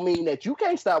that don't mean that you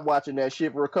can't stop watching that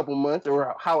shit for a couple months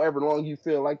or however long you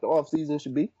feel like the off season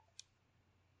should be.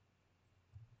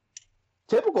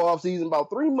 Typical off season about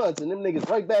 3 months, and them niggas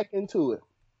right back into it.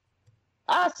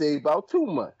 I say about 2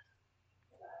 months.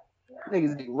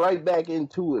 Niggas get right back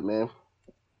into it, man.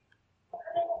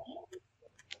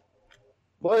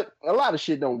 But a lot of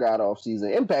shit don't got off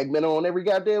season. Impact been on every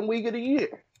goddamn week of the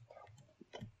year.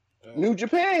 New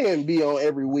Japan be on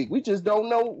every week. We just don't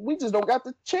know. We just don't got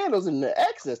the channels and the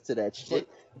access to that shit.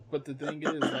 But the thing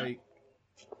is, like,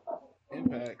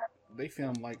 Impact, they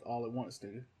film like all at once,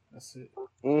 dude. That's it.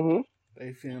 Mm-hmm.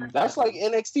 They film. That's like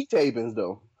NXT tapings,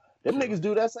 though. Them niggas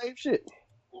do that same shit.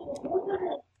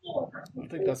 I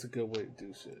think that's a good way to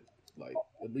do shit. Like,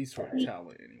 at least for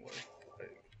talent, anyway.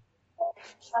 Like,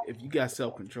 if you got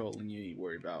self-control and you ain't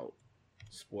worried about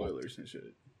spoilers and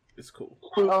shit, it's cool.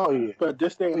 Oh yeah. But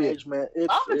this day and age, man,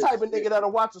 I'm the type of nigga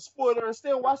that'll watch a spoiler and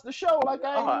still watch the show like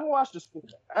I ain't even watched the spoiler.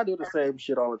 I do the same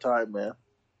shit all the time, man.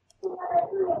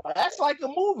 That's like a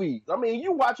movie. I mean,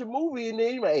 you watch a movie and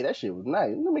then you like, hey, that shit was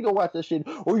nice. Let me go watch that shit.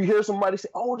 Or you hear somebody say,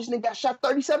 oh, this nigga got shot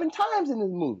 37 times in this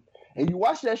movie. And you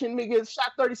watch that shit and nigga get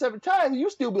shot 37 times and you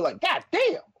still be like, God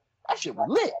damn, that shit was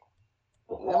lit.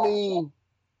 I mean,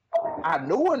 I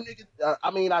knew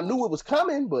I knew it was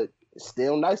coming, but it's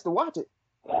still nice to watch it.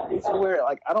 It's weird.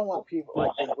 Like, I don't want people,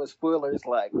 like, with spoilers,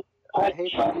 like, I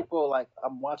hate when people, like,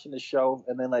 I'm watching the show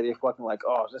and then, like, they fucking like,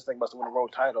 oh, this thing must have won a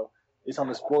world title. It's on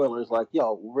the spoilers, like,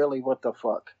 yo, really, what the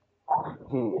fuck?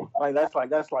 Like, that's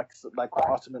the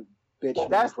ultimate bitch.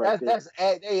 That's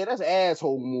an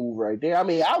asshole move right there. I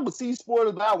mean, I would see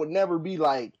spoilers, but I would never be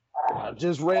like, I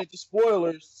just read the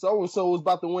spoilers. So and so was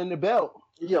about to win the belt.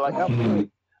 Yeah, like I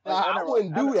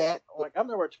wouldn't do that. Like, I've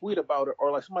never tweet about it,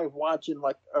 or like somebody watching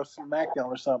like a SmackDown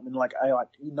or something. Like,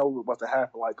 you know what's to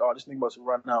happen. Like, oh, this thing must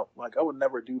run out. Like, I would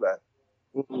never do that.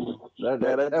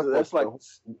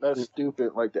 That's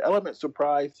stupid. Like, the element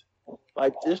surprise,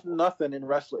 like, there's nothing in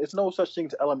wrestling. It's no such thing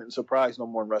as element surprise no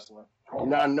more in wrestling.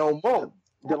 Not no more.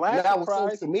 The last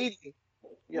surprise to me.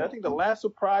 Yeah, I think the last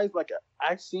surprise like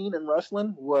I've seen in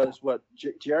wrestling was what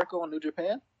Jericho in New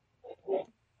Japan.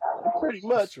 Pretty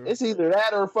much. It's either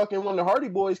that or fucking when the Hardy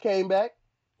Boys came back.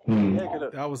 Yeah,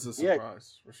 that was a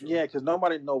surprise for sure. Yeah, because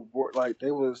nobody know, like, they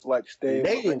was like they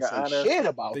didn't say shit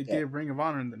about that. They did Ring of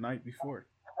Honor the night before.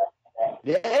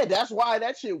 Yeah, that's why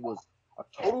that shit was a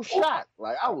total shock.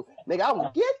 Like, I was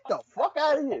get the fuck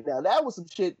out of here. Now that was some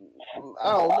shit.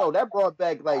 I don't know. That brought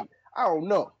back, like, I don't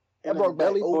know. That brought back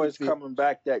Belly Boys coming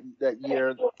back that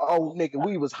year. Oh, nigga,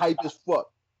 we was hype as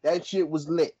fuck. That shit was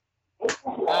lit.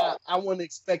 I wasn't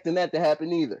expecting that to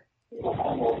happen either.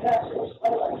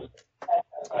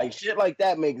 Like, shit like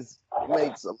that makes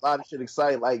a lot of shit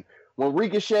exciting. Like, when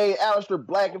Ricochet, Aleister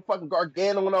Black, and fucking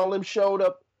Gargano and all them showed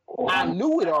up, I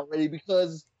knew it already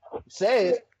because it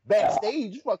says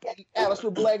backstage, fucking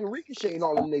Aleister Black and Ricochet and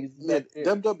all them niggas.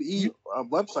 WWE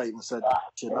website and said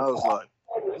shit. I was like,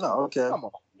 no, okay. Come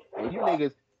on. You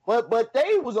niggas. But they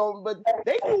do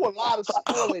a lot of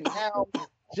spoiling now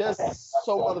just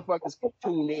so motherfuckers can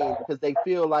tune in because they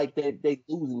feel like they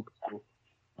losing people.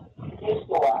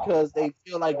 Because they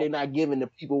feel like they're not giving the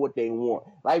people what they want.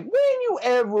 Like, when you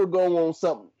ever go on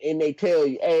something and they tell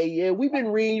you, hey, yeah, we've been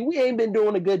reading, we ain't been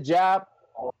doing a good job.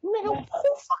 Nigga,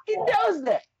 who fucking does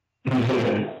that?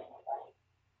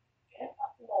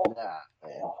 Nah,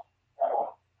 man.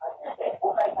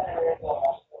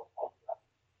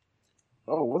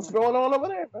 Oh, what's going on over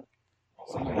there, man?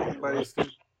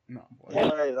 No, boy.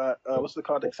 Hey, what's the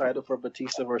card excited for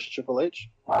Batista versus Triple H?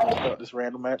 This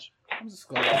random match. I'm just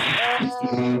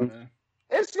glad.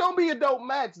 It's gonna be a dope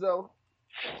match though.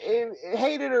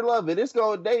 Hate it or love it,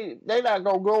 they not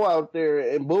gonna go out there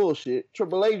and bullshit.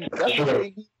 Triple H, that's what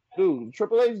they do.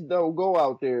 Triple H don't go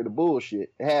out there to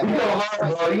bullshit. In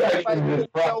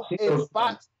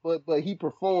spots, but he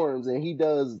performs and he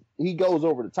goes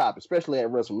over the top, especially at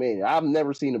WrestleMania. I've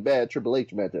never seen a bad Triple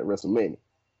H match at WrestleMania,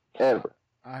 ever.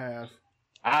 I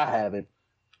haven't.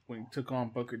 When he took on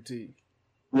Booker T.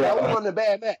 Yeah, that wasn't a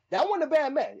bad match.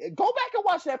 Go back and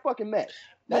watch that fucking match.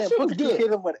 That shit was good.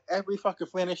 Hit him with every fucking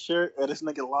finisher, and this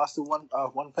nigga lost to one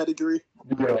pedigree.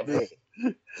 Yeah. Be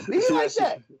like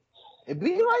that. It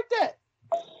be like that.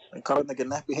 They call it nigga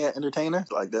nappy head entertainer.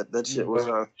 Like that shit was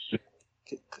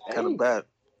kind of bad.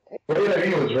 But yeah,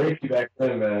 he was racy back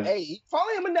then, man. Hey,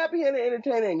 calling him a nappy head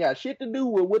entertainer ain't got shit to do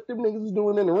with what them niggas is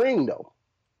doing in the ring, though.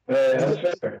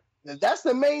 That's fair. That's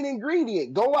the main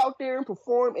ingredient. Go out there and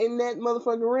perform in that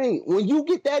motherfucking ring. When you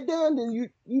get that done, then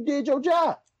you did your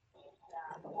job.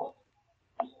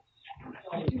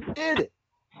 You did it.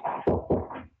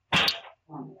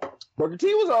 Booker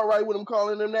T was all right with him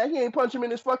calling him that. He ain't punch him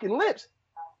in his fucking lips.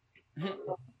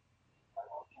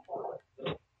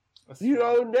 You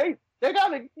know, they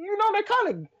gotta, you know, they kind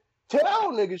of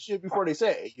tell niggas shit before they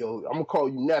say, hey, yo, I'm gonna call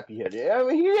you nappy headed. I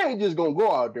mean, he ain't just gonna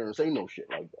go out there and say no shit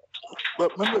like that.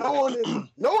 But remember,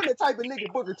 knowing the type of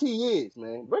nigga Booker T is,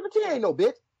 man. Booker T ain't no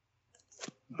bitch.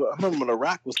 But I remember when The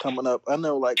Rock was coming up, I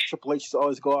know like Triple H used to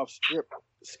always go off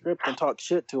script and talk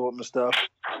shit to him and stuff.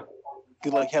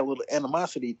 You like have a little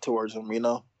animosity towards him, you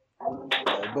know.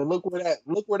 Yeah, but look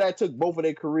where that took both of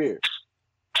their careers.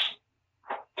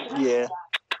 Yeah.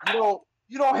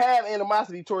 You don't have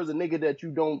animosity towards a nigga that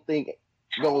you don't think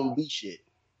gonna be shit.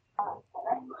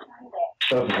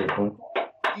 That's a good point.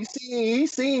 He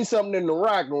seen something in The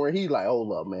Rock where he like,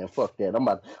 hold up, man, fuck that. I'm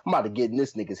about to get in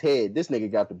this nigga's head. This nigga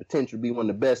got the potential to be one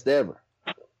of the best ever.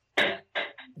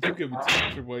 You give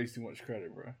Triple H too much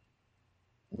credit, bro.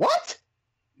 What?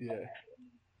 Yeah.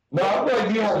 No, I feel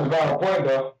like you have a valid point,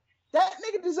 though. That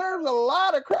nigga deserves a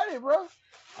lot of credit, bro.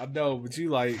 I know, but you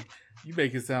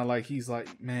make it sound like he's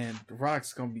like, man, The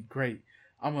Rock's gonna be great.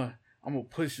 I'm gonna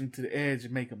push him to the edge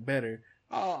and him better.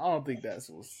 I don't think that's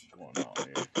what's going on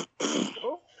here.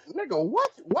 Oh, nigga,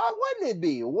 what? Why wouldn't it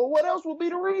be? Well, what else would be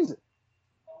the reason?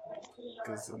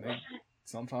 Because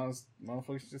sometimes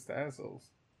motherfuckers just assholes.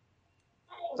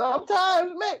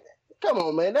 Sometimes, man. Come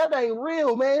on, man. That ain't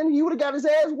real, man. He would have got his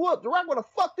ass whooped. The Rock would have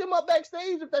fucked him up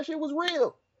backstage if that shit was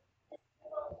real.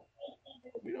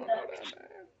 We don't know that, man.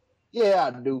 Yeah,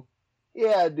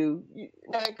 I do.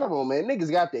 Man, come on, man.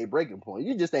 Niggas got their breaking point.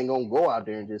 You just ain't gonna go out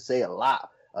there and just say a lot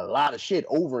of shit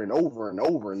over and over and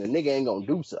over, and the nigga ain't gonna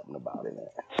do something about it, man.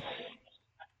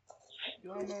 You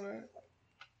don't know that?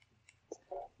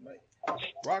 Like,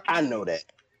 Rock. I know that.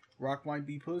 Rock might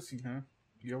be pussy, huh?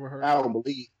 You ever heard? I don't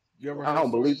believe. You ever? I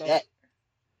don't believe that.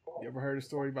 You ever heard a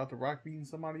story about The Rock beating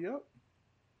somebody up?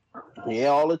 Yeah,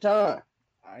 all the time.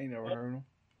 I ain't never heard him.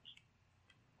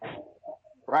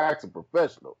 Rock's a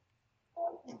professional.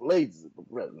 Triple H is a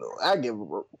professional. I give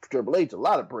Triple H a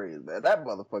lot of praise, man. That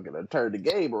motherfucker done turned the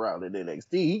game around in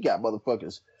NXT. He got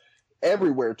motherfuckers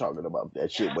everywhere talking about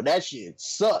that shit, but that shit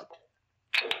sucked.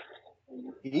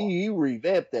 He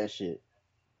revamped that shit.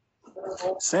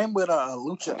 Same with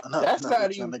Lucha. That's not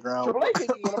Lucha even Underground. Triple H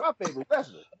ain't one of my favorite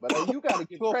wrestlers, but you got to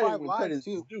give credit when credit's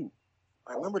due.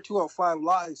 I remember 205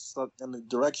 Live stuck in the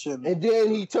direction, and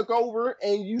then he took over,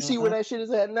 and you see where that shit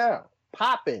is at now,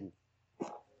 popping.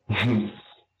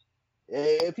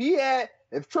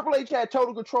 If Triple H had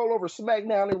total control over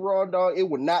SmackDown and Raw, dog, it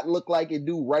would not look like it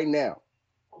do right now.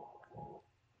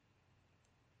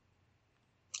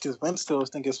 Because Vince still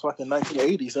think it's fucking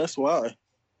 1980s. That's why.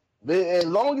 But as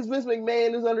long as Vince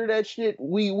McMahon is under that shit,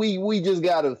 we just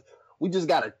gotta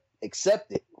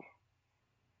accept it.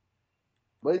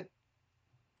 But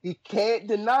he can't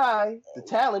deny the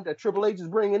talent that Triple H is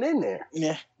bringing in there.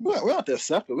 Yeah, we don't have to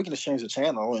accept it. We can just change the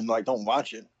channel and don't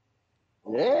watch it.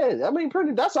 Yeah, I mean,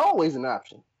 that's always an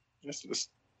option.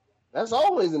 That's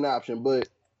always an option, but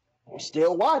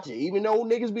still watch it. Even though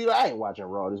niggas be like, I ain't watching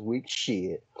Raw this week.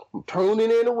 Shit. I'm tuning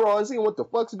in to Raw and seeing what the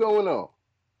fuck's going on.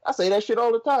 I say that shit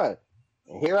all the time.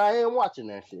 And here I am watching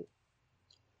that shit.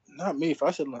 Not me. If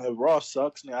I said like, Raw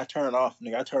sucks, nigga, I turn it off.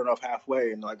 Nigga, I turn it off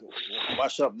halfway and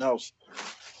watch something else.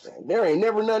 Man, there ain't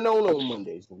never nothing on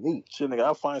Mondays for me. Shit, nigga,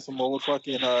 I'll find some old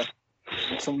fucking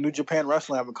some New Japan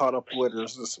wrestling I haven't caught up with, or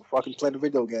just fucking play the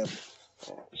video game.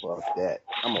 Man, fuck that.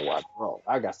 I'm gonna watch Raw.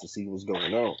 I got to see what's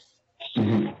going on.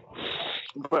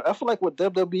 But I feel like with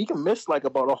WWE, you can miss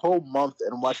about a whole month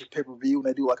and watch a pay-per-view and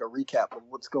they do a recap of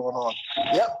what's going on.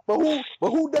 Yep, but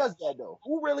who does that though?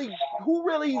 Who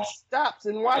really stops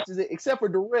and watches it except for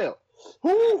Darrell?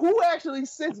 Who actually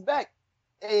sits back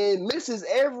and misses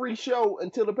every show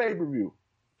until the pay-per-view?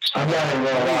 I'm not even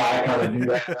gonna lie, I kind of do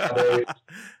that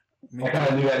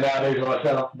nowadays.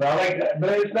 But I like that. But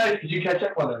it's nice because you catch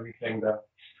up on everything, though.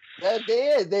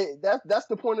 That's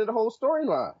the point of the whole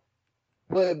storyline.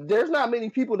 But there's not many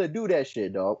people that do that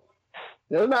shit, dog.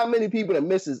 There's not many people that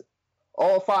misses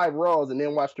all 5 Raws and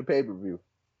then watch the pay-per-view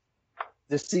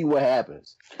to see what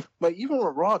happens. But even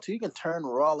with Raw, too, you can turn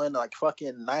Raw in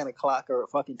fucking 9 o'clock or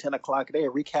fucking 10 o'clock a day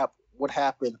and recap what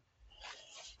happened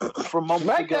from moments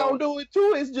ago. SmackDown do it,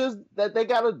 too. It's just that they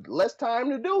got less time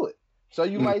to do it. So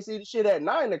you might see the shit at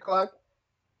 9 o'clock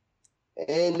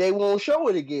and they won't show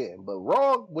it again. But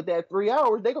Raw, with that 3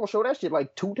 hours, they gonna show that shit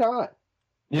like 2 times.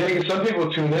 Yeah, because some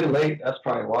people tune in late. That's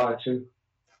probably why, too.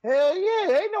 Hell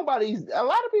yeah, ain't nobody's. A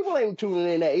lot of people ain't tuning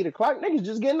in at 8 o'clock. Niggas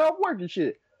just getting off work and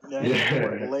shit. Yeah,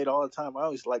 working late all the time. I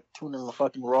always like tuning in the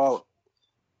fucking Raw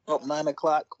up 9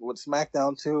 o'clock with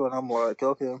SmackDown too, and I'm like,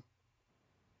 okay.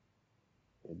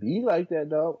 It be like that,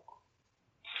 dog.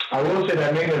 I will say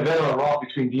that main event on Raw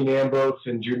between Dean Ambrose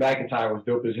and Drew McIntyre was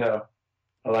dope as hell.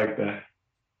 I like that.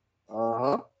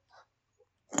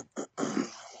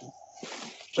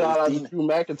 Shout out to Drew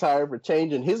McIntyre for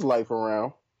changing his life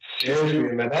around. Seriously,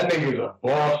 man, that nigga's a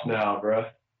boss now, bro.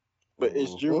 But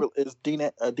is Dean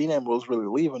Ambrose really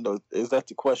leaving though? Is that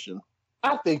the question?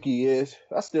 I think he is.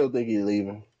 I still think he's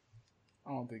leaving.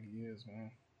 I don't think he is,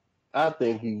 man. I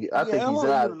think he's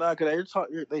out. Not because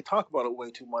they talk about it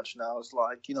way too much now. It's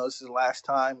like, you know, this is the last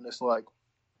time, and it's like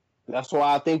that's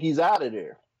why I think he's out of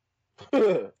there.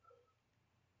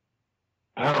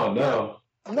 I don't know.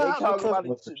 They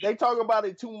talk about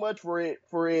it too much for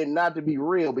it not to be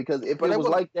real. Because if it was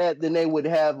like that, then they would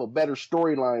have a better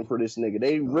storyline for this nigga.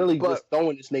 They really just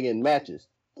throwing this nigga in matches.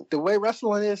 The way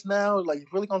wrestling is now, like, you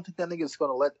really gonna think that nigga's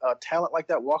gonna let talent like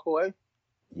that walk away?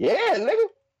 Yeah, nigga.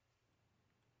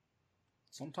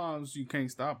 Sometimes you can't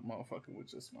stop a motherfucker with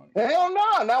just money. Hell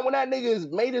no. Not when that nigga's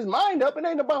made his mind up. It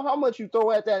ain't about how much you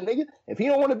throw at that nigga. If he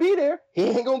don't want to be there, he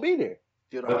ain't gonna be there.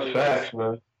 That's facts,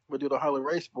 man. But do the Harley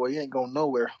Race boy, he ain't going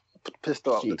nowhere. Pissed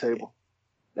off the table.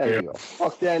 That nigga,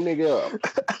 fuck that nigga up.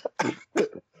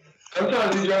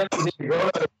 Sometimes these wrestlers need to go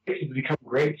out to become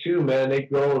great too, man. They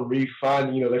go and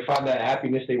refine, they find that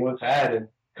happiness they once had and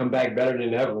come back better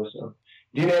than ever. So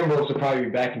Dean Ambrose will probably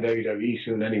be back in WWE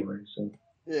soon anyway. So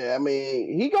yeah, I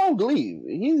mean, he gonna leave.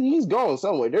 He's going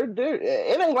somewhere. It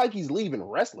ain't like he's leaving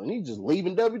wrestling. He's just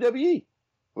leaving WWE.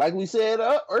 Like we said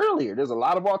earlier, there's a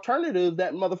lot of alternatives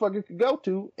that motherfucker could go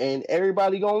to, and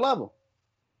everybody gonna love him.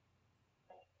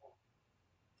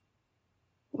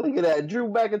 Look at that. Drew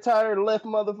McIntyre left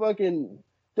motherfucking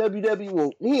WWE.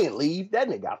 Well, he didn't leave. That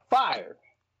nigga got fired.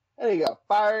 That nigga got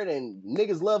fired, and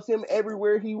niggas loved him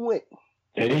everywhere he went.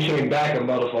 And he came back a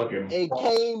motherfucking. And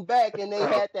came back, and they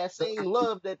had that same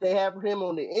love that they have for him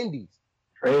on the indies.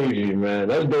 Crazy, man.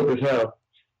 That's dope as hell.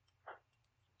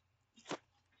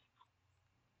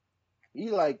 He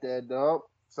like that, dog.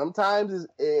 Sometimes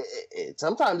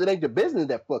sometimes it ain't the business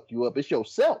that fuck you up. It's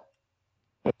yourself.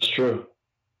 That's true.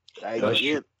 Like,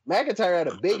 McIntyre had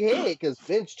a big head because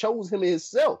Vince chose him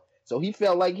himself. So he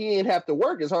felt like he didn't have to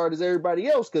work as hard as everybody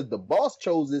else because the boss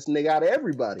chose this nigga out of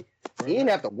everybody. He didn't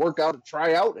have to work out or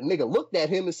try out. The nigga looked at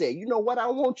him and said, you know what? I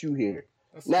want you here.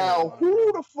 Now,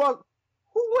 who the fuck,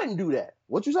 who wouldn't do that?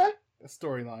 What you say? That's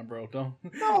storyline, bro. Don't.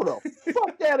 No, the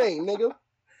fuck that ain't, nigga.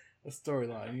 A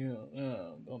storyline,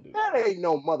 don't do that. That ain't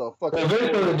no motherfucker.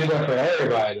 Vince doesn't do that for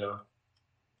everybody, though.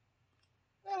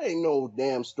 That ain't no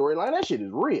damn storyline. That shit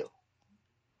is real.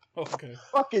 Okay.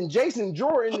 Fucking Jason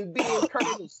Jordan is being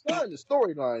Colonel's son, the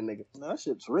storyline, nigga. No, that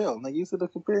shit's real. Now you see the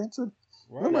comparison.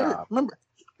 Right. Remember,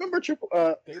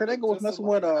 Kurt Angle was messing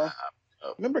with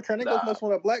Remember, Kurt Angle was messing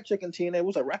with a black chick in TNA.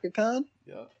 Was it Rocket Khan?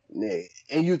 Yeah.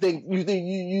 And you think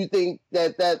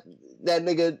that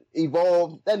nigga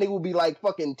evolved? That nigga would be like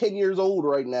fucking 10 years old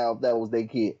right now if that was their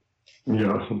kid.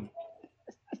 Yeah.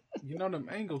 You know them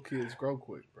Angle kids grow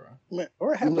quick, bro. Man,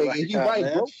 or he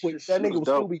might grow quick. That nigga would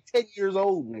still be 10 years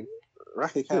old, nigga.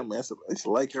 Rocket Khan, man, I used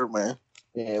to like her, man.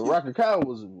 Yeah, Rocket Khan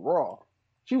was raw.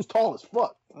 She was tall as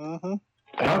fuck. Mm-hmm.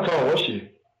 How tall was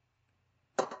she?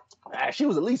 She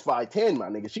was at least 5'10", my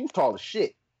nigga. She was tall as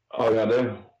shit. Oh,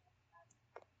 goddamn.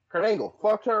 Kurt Angle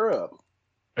fucked her up.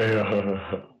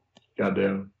 Yeah.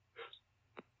 Goddamn.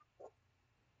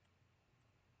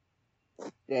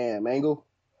 Damn, Angle.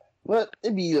 But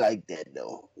it be like that,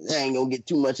 though. I ain't gonna get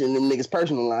too much in them niggas'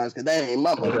 personal lives, because that ain't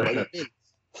my motherfucking business.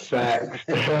 Facts.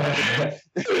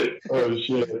 Oh,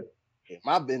 shit.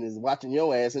 My business is watching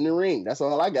your ass in the ring. That's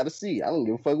all I gotta see. I don't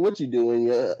give a fuck what you do in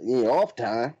your off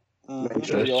time. Make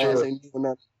sure your ass ain't doing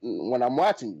nothing when I'm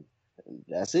watching you.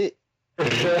 That's it.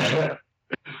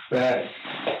 Facts.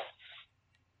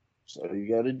 So you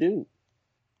gotta do.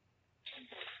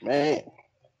 Man,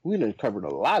 we done covered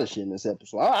a lot of shit in this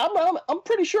episode. I'm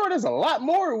pretty sure there's a lot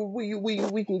more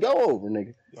we can go over,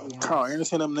 nigga. Carl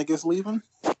Anderson, them niggas leaving?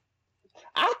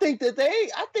 I think that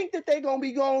they gonna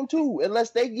be gone too,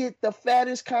 unless they get the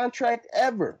fattest contract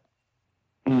ever.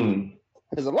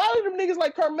 There's a lot of them niggas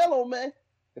like Carmelo, man.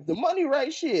 If the money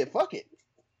right, shit, fuck it.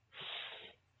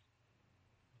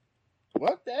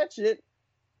 Fuck that shit.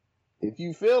 If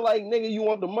you feel like, nigga, you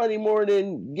want the money more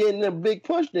than getting a big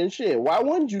push, then shit, why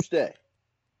wouldn't you stay?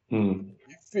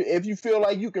 If you feel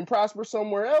like you can prosper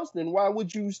somewhere else, then why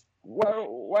would you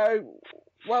why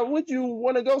would you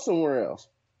want to go somewhere else?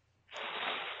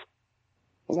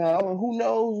 Now, who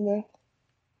knows, man?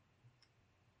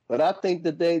 But I think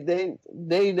that they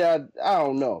I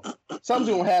don't know. Something's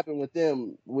gonna happen with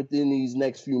them within these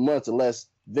next few months, unless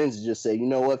Vince just say, you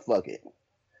know what, fuck it.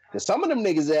 Because some of them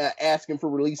niggas are asking for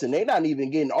release and they not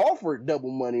even getting offered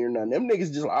double money or nothing. Them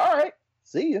niggas just like, all right,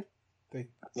 see ya. That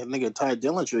nigga Ty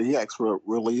Dillinger, he asked for a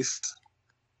release.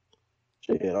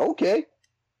 Shit, okay.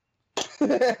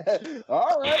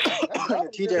 All right.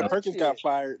 TJ Perkins got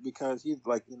fired because he's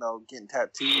like, getting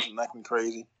tattoos and acting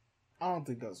crazy. I don't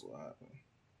think that's what happened.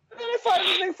 They fired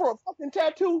this nigga for a fucking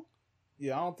tattoo.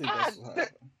 Yeah, I don't think that's what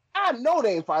happened. I know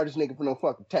they ain't fired this nigga for no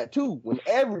fucking tattoo when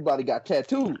everybody got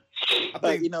tattooed. I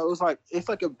think it's like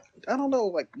I don't know,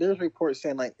 like there's reports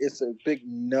saying like it's a big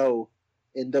no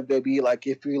in WWE. Like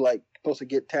if you're like supposed to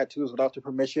get tattoos without your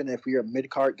permission, if you're a mid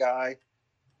card guy,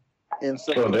 and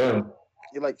so damn.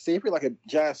 You're like, say if you're like a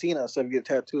John Cena, so you get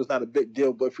a tattoo, it's not a big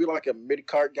deal. But if you're like a mid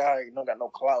card guy, you don't got no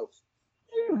clout.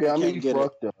 You got me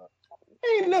fucked up.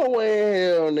 Ain't no way in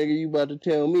hell, nigga, you about to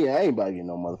tell me I ain't about to get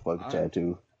no motherfucking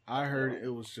tattoo. I heard it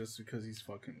was just because he's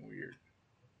fucking weird.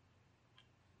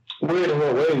 Weird in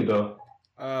what way, though?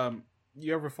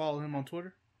 You ever follow him on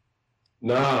Twitter?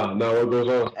 Nah, what goes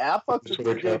on? I fucked with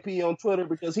TJP on Twitter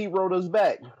because he wrote us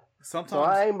back. Sometimes, so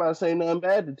I ain't about to say nothing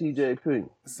bad to TJP.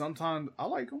 Sometimes I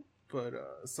like him, but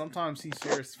sometimes he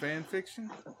shares fan fiction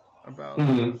about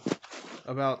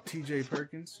TJ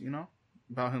Perkins,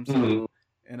 about himself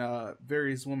and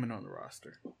various women on the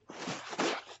roster.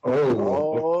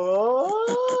 Oh.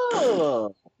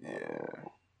 Yeah.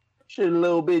 Shit a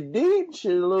little bit deep.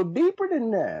 Shit a little deeper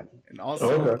than that. And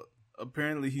also,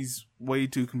 apparently he's way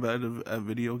too competitive at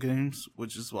video games,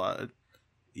 which is why,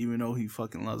 even though he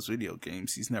fucking loves video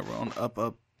games, he's never on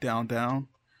up, down, down.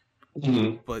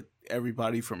 But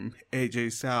everybody from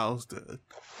AJ Styles to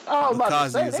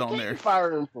Kazi is on there.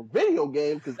 Fire him for video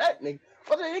games because that nigga.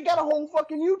 But they got a whole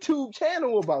fucking YouTube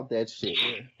channel about that shit.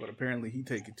 Yeah, but apparently he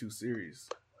take it too serious.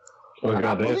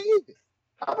 I believe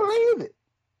it.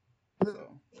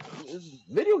 So.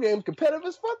 Video games competitive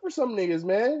as fuck for some niggas,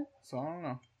 man. So I don't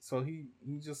know. So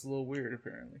he's just a little weird,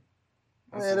 apparently.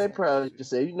 Man, they probably just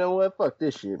say, you know what? Fuck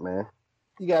this shit, man.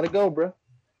 You gotta go, bro.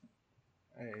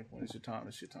 Hey, when it's your time,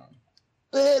 it's your time.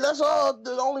 Yeah, that's all.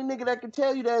 The only nigga that can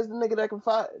tell you that is the nigga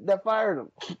that fired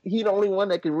him. He the only one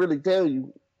that can really tell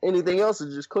you. Anything else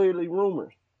is just clearly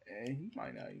rumors. And he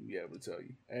might not even be able to tell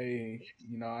you. Hey,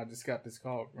 I just got this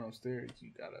call from upstairs.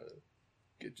 You gotta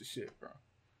get your shit, bro.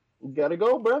 You gotta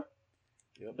go, bro.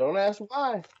 Yep. Don't ask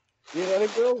why. You gotta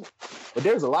go. But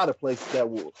there's a lot of places that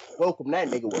will welcome that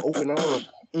nigga with open arms.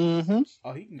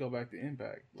 Oh, he can go back to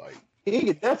Impact. Like he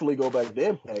could definitely go back to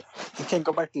Impact. He can't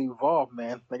go back to Evolve,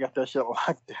 man. They got that shit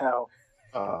locked down.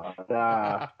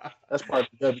 Nah. That's part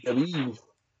of WWE.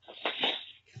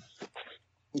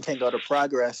 You can't go to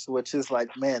Progress, which is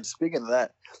like, man, speaking of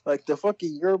that, like the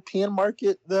fucking European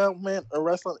market, though, man,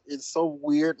 wrestling is so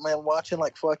weird, man. Watching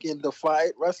like fucking Defy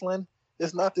wrestling,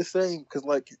 it's not the same because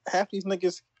like half these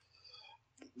niggas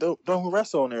don't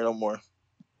wrestle on there no more.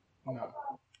 No,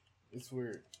 it's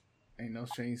weird. Ain't no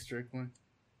Shane Strickland,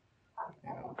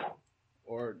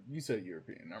 or you said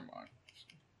European. Never mind.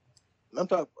 I'm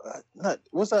talking.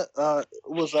 What's that?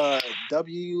 Was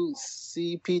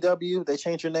WCPW? They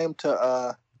changed their name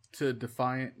to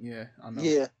Defiant. Yeah, I know.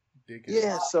 Yeah,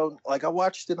 yeah. So like, I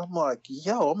watched it. I'm like,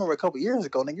 yo, I remember a couple years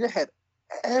ago, nigga, you had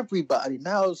everybody.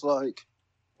 Now it's like,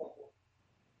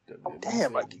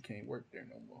 damn, like you can't work there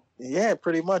no more. Yeah,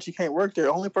 pretty much you can't work there.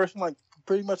 The only person like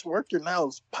pretty much work there now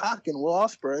is Pac and Will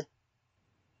Ospreay.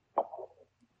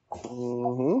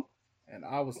 And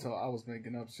I was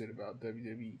making up shit about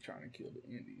WWE trying to kill the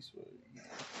Indies, but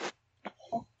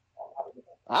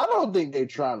I don't think they're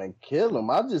trying to kill them.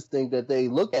 I just think that they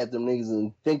look at them niggas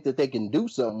and think that they can do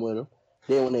something with them.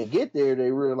 Then when they get there,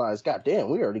 they realize, God damn,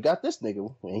 we already got this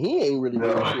nigga, and he ain't really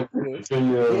doing shit for us.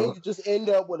 Then you just end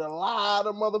up with a lot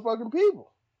of motherfucking people.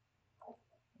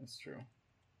 That's true.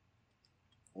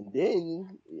 And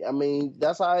then, I mean,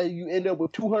 that's how you end up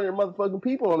with 200 motherfucking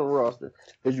people on the roster.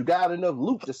 Because you got enough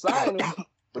loot to sign them.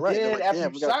 But then after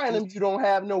you sign them, you don't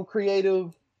have no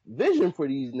creative vision for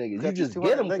these niggas. You just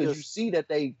get them because you see that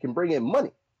they can bring in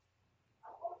money.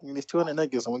 These 200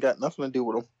 niggas, and we got nothing to do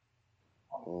with them.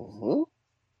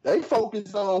 They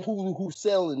focus on who's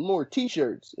selling more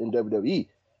T-shirts in WWE.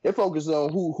 They focus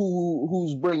on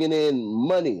who's bringing in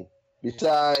money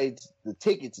besides the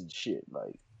tickets and shit.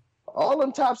 Like, all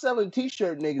them top selling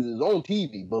T-shirt niggas is on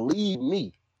TV. Believe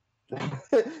me,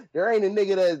 there ain't a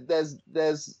nigga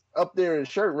that's up there in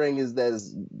shirt ringers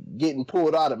that's getting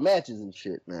pulled out of matches and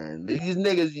shit, man. These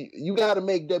niggas, you got to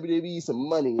make WWE some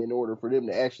money in order for them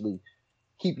to actually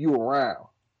keep you around.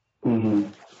 Mm-hmm.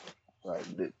 Like,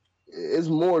 it's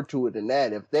more to it than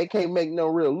that. If they can't make no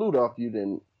real loot off you,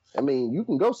 then I mean, you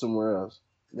can go somewhere else.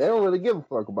 They don't really give a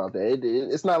fuck about that.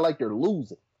 It's not like they're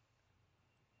losing.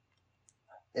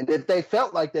 And if they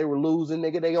felt like they were losing,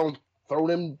 nigga, they gonna throw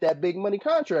them that big money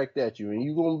contract at you, and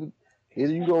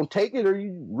either you gonna take it or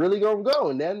you really gonna go,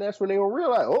 and then that's when they gonna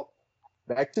realize, oh,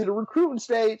 back to the recruiting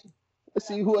stage. Let's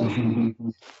see who else.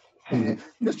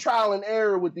 It's trial and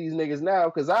error with these niggas now,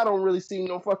 because I don't really see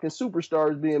no fucking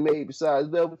superstars being made besides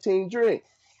Velveteen Dream.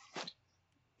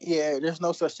 Yeah, there's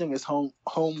no such thing as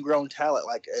homegrown talent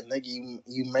like a nigga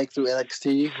you make through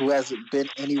NXT who hasn't been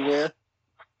anywhere.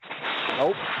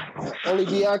 Nope. Only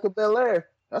Bianca Belair.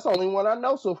 That's the only one I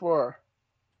know so far.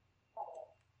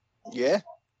 Yeah.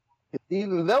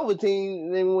 Even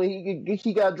Velveteen, then when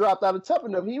he got dropped out of Tough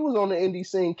Enough, he was on the indie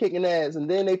scene kicking ass, and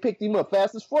then they picked him up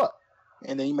fast as fuck.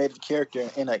 And then he made the character in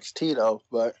NXT though,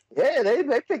 but yeah, they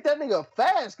picked that nigga up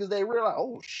fast because they realized,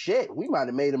 oh shit, we might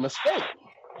have made a mistake.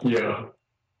 Yeah.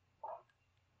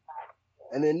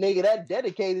 And then nigga that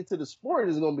dedicated to the sport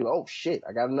is gonna be like, oh shit,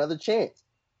 I got another chance.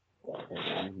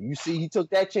 And you see, he took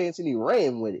that chance and he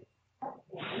ran with it.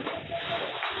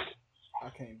 I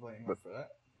can't blame him for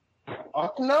that.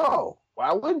 Oh no,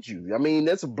 why wouldn't you? I mean,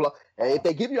 that's a blow. If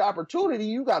they give you opportunity,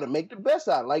 you got to make the best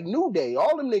out. Like New Day,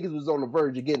 all them niggas was on the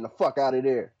verge of getting the fuck out of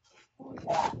there.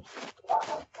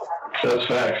 That's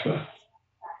facts, man.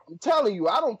 I'm telling you,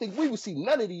 I don't think we would see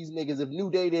none of these niggas if New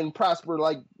Day didn't prosper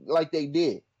like they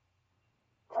did.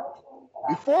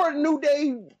 Before New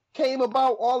Day came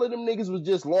about, all of them niggas was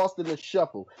just lost in the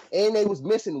shuffle, and they was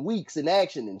missing weeks in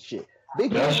action and shit.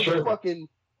 Big E was a fucking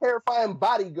terrifying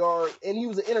bodyguard, and he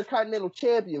was an Intercontinental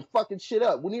Champion, fucking shit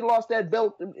up. When he lost that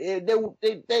belt, they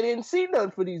didn't see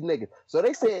nothing for these niggas. So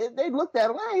they said, they looked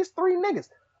at him, hey, it's three niggas.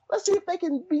 Let's see if they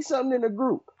can be something in the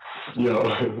group.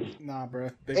 Yo. Nah, bro.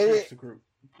 They pushed the group.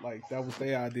 Like, that was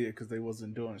their idea because they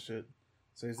wasn't doing shit.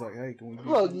 So he's like, hey, can we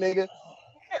look, nigga.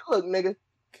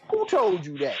 Who told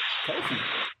you that? Kofi.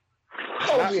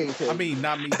 I mean,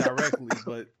 not me directly,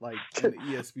 but like in the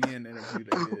ESPN interview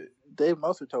they did. Dave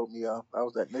Mercer told me I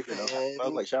was that nigga though. I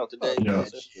was like, shout out to Dave. Yeah.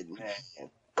 That shit, man.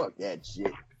 Fuck that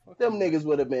shit. Them niggas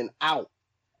would have been out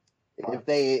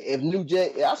if New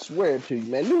Day. I swear to you,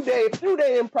 man. If New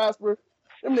Day and Prosper,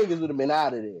 them niggas would have been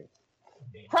out of there.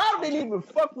 Crowd didn't even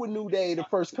fuck with New Day the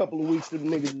first couple of weeks that the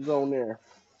niggas was on there.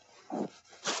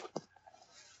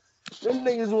 Them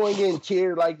niggas weren't getting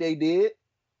cheered like they did.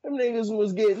 Them niggas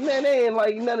was getting, man, they ain't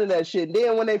like none of that shit.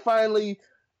 Then when they finally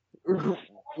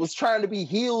was trying to be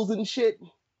heels and shit,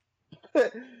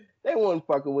 they wasn't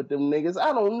fucking with them niggas.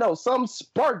 I don't know. Some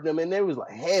sparked them and they was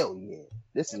like, hell yeah,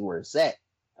 this is where it's at.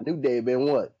 New Day been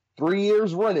what? 3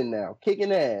 years running now,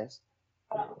 kicking ass.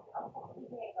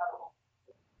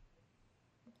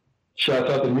 Shout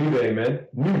out to New Day, man.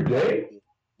 New Day?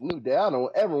 New Day, I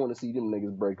don't ever want to see them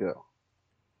niggas break up.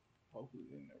 Hopefully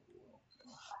they never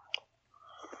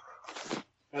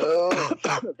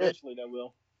will. Eventually they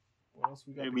will. What else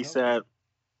we got? It'd be sad.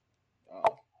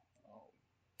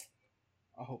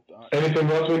 I hope not. Anything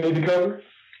else we need to cover?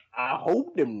 I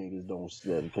hope them niggas don't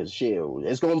slip, because shit,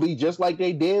 it's gonna be just like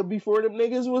they did before them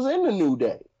niggas was in the New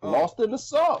Day, lost in the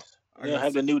sauce. Yeah,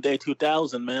 have the New Day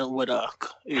 2000, man. With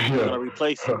you're gonna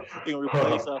replace fucking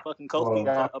Kofi.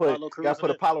 Gotta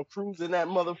put Apollo Crews in that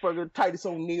motherfucker. Titus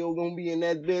O'Neil gonna be in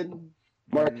that bed.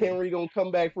 Mark Henry gonna come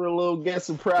back for a little guest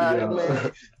surprise,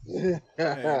 man.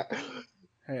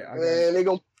 Man, they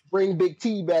gonna bring Big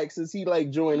T back since he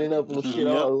like joining up and shit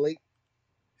all late.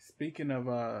 Speaking of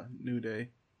New Day,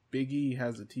 Big E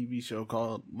has a TV show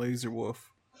called Laser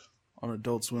Wolf on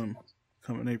Adult Swim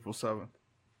coming April 7th.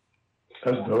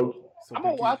 That's dope. So I'm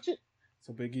gonna watch it.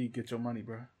 So Big E, get your money,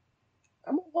 bro.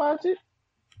 I'm gonna watch it.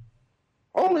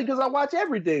 Only because I watch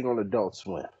everything on Adult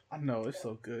Swim. I know, it's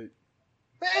so good.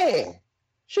 Man,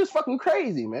 shit's fucking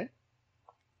crazy, man.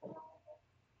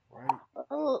 Right.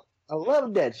 I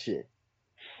love that shit.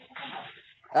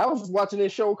 I was watching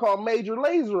this show called Major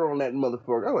Lazer on that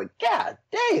motherfucker. I was like, God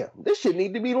damn, this shit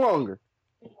need to be longer.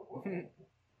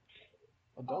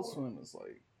 Adult Swim is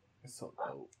like, it's so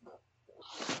dope.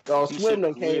 Adult Swim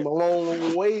done came a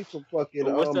long way from fucking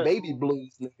Baby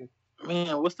Blues, nigga.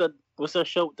 Man, what's that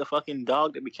show with the fucking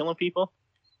dog that be killing people?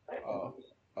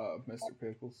 Mr.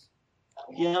 Pickles.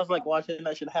 Yeah, I was like watching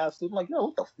that shit half sleep. I'm like, yo,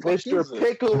 what the fuck Mr.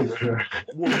 Pickles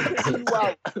will pick you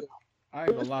out. I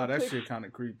ain't gonna lie, that shit kind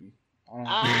of creepy.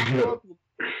 I fuck with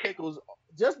Pickles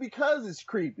just because it's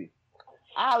creepy.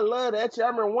 I love that shit. I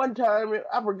remember one time,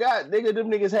 I forgot, nigga, them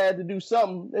niggas had to do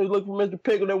something. They was looking for Mr.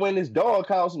 Pickle. They went in his dog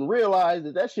house and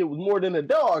realized that shit was more than a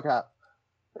dog house.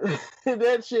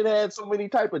 That shit had so many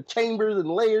type of chambers and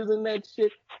layers in that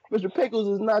shit. Mr. Pickles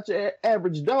is not your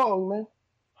average dog, man.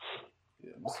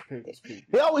 Yeah, Mr. Pickles.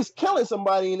 He always killing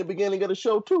somebody in the beginning of the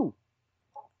show, too.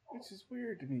 Which is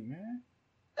weird to me, man.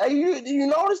 Hey, you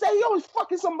notice that? He always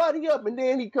fucking somebody up, and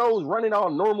then he goes running all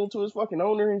normal to his fucking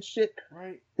owner and shit.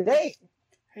 Right. Hey,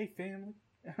 family.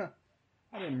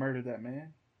 I didn't murder that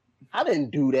man. I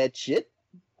didn't do that shit.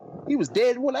 He was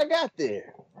dead when I got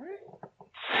there. Right.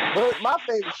 But my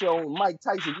favorite show, Mike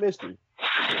Tyson Mystery.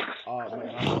 Oh,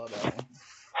 man, I love that one.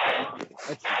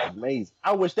 That's amazing.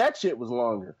 I wish that shit was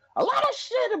longer. A lot of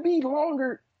shit would be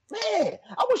longer. Man,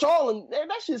 I wish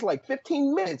that shit's like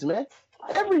 15 minutes, man.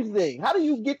 Everything. How do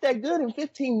you get that good in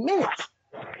 15 minutes?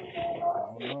 I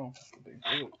don't know. They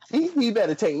do it. He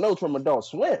better take notes from Adult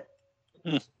Swim.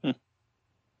 We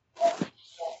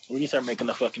need to start making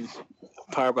the fucking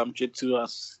Powerbomb Jutsu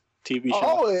TV show.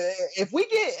 Oh, if we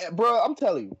get, bro, I'm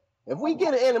telling you, if we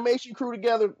get an animation crew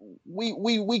together, we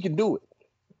can do it.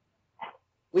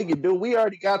 We can do it. We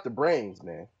already got the brains,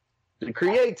 man. The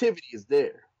creativity is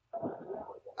there.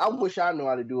 I wish I knew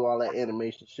how to do all that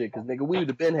animation shit, because, nigga, we would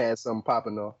have been had something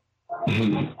popping off.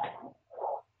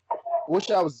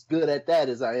 Wish I was as good at that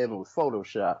as I am with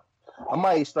Photoshop. I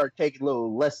might start taking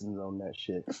little lessons on that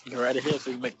shit. You're right here,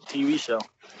 so you make a TV show.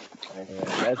 Man,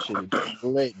 that shit is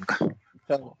lit. I'm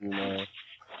telling you, man.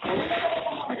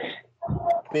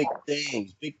 Big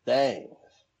things.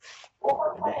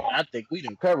 I think we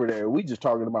done covered there. We just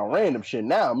talking about random shit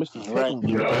now, Mr. Pickles.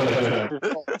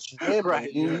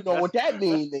 Right. You know what that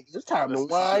means, nigga. It's time to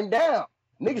wind down.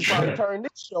 Niggas probably turned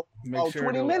this show about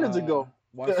 20 minutes ago.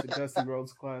 Watch the Dusty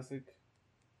Rhodes Classic.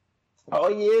 Oh,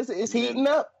 yeah, it's heating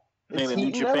up. And the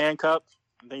New Japan Cup.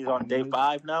 I think he's on day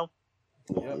 5 now.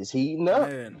 Yep. It's heating up.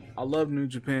 Man, I love New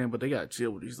Japan, but they got to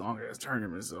chill with these long ass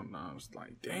tournaments sometimes.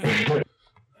 Like, damn.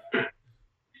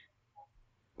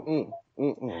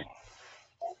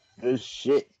 Good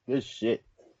shit.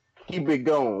 Keep it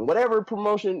going. Whatever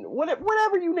promotion,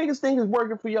 whatever you niggas think is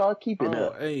working for y'all, keep it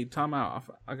up. Hey, time out.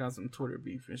 I got some Twitter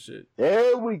beef and shit.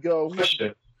 There we go.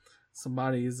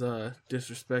 Somebody is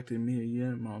disrespecting Mia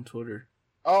Yim on Twitter.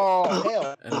 Oh,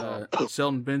 hell. And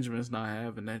Sheldon Benjamin's not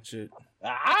having that shit.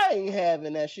 I ain't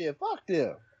having that shit. Fuck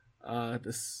them.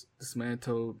 This man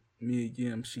told Mia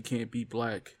Yim she can't be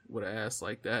black with an ass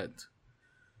like that.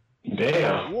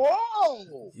 Damn.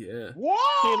 Whoa. Yeah. Whoa.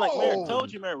 See, like Mary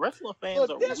told you, man, wrestling fans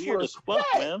are weird as fuck,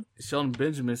 man. Sheldon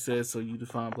Benjamin says, so you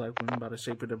define black women by the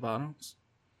shape of their bottoms?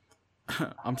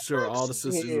 I'm sure all the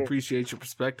sisters appreciate your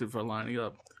perspective for lining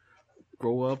up.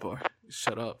 Grow up or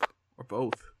shut up. Or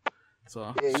both.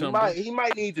 So yeah, he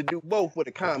might need to do both with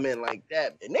a comment like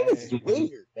that. Man, niggas is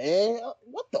weird, man.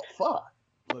 What the fuck?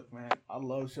 Look, man, I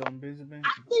love Sheldon Benjamin.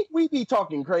 I think we be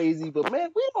talking crazy, but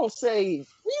man, we don't say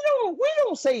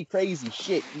crazy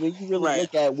shit when you really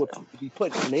look at what people be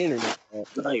putting on the internet. Man.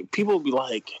 Like people be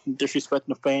like disrespecting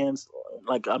the fans,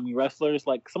 like I mean wrestlers.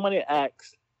 Like somebody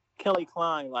asks Kelly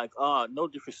Klein, like, "Oh, no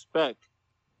disrespect,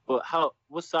 but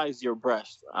what size is your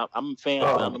breast?" I'm a fan,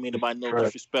 but I don't mean to by no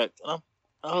disrespect.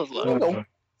 I was like,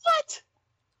 what?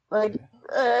 Like,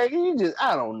 you just,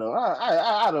 I don't know.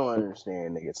 I don't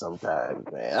understand niggas sometimes,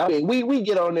 man. I mean, we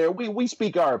get on there, we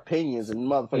speak our opinions, and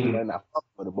motherfuckers might not fuck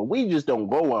with it, but we just don't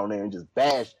go on there and just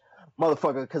bash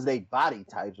motherfuckers because they body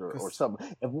types or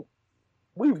something. If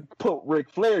we put Ric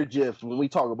Flair gifs when we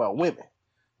talk about women.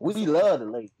 We love the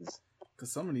ladies.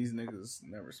 Because some of these niggas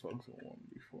never spoke to a woman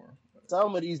before.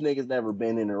 Some of these niggas never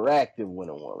been interactive with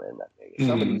a woman, my nigga.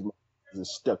 Some of these niggas is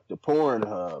stuck to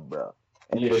Pornhub, bro.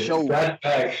 And it shows. That's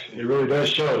facts. It really does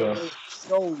show, though. It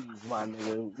shows, my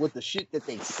nigga, with the shit that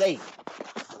they say.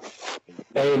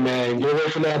 Hey, man, get away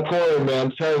from that porn, man.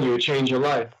 I'm telling you, it changed your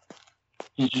life.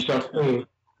 Teach yourself clean.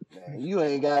 Man, you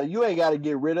ain't got to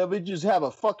get rid of it. Just have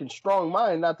a fucking strong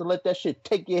mind not to let that shit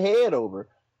take your head over.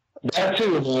 That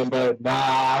too, man. But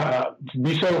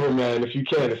be sober, man. If you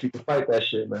can fight that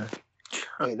shit, man.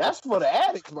 Hey, that's for the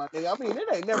addicts, my nigga. I mean, it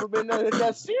ain't never been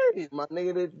that serious, my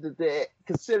nigga, to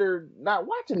consider not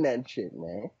watching that shit,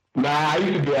 man. Nah, I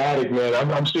used to be an addict, man.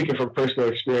 I'm speaking from personal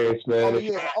experience, man.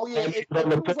 Oh, yeah. It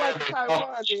was like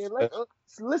Taiwan, man.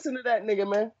 Listen to that nigga,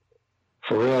 man.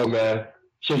 For real, man.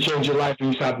 Should change your life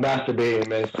when you stop masturbating,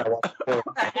 man.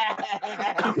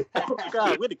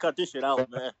 God, we had to cut this shit out,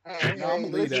 man.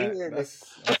 I'm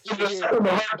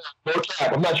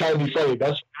not trying to be funny.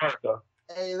 That's hard, though.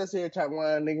 Hey, let's hear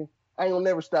Taiwan, nigga. I ain't gonna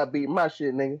never stop beating my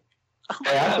shit, nigga.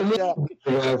 Hey, I'm gonna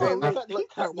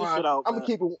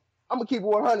keep it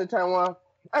 100, Taiwan.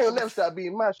 I ain't gonna never stop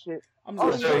beating my shit. I'm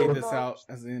just gonna fade this out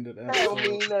as the end of the That don't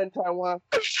episode. mean nothing, Taiwan.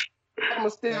 I'ma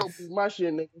still be my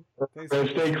shit, nigga. Thanks Man,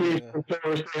 for stay clean, listening stay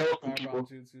healthy, to people. Powerbomb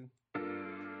Jutsu.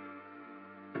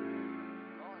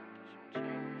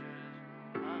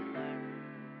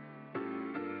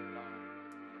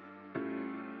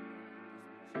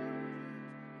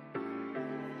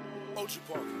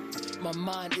 My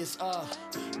mind is a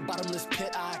bottomless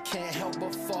pit. I can't help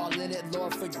but fall in it.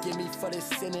 Lord, forgive me for this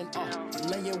sinning.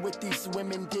 Laying with these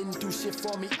women didn't do shit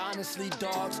for me. Honestly,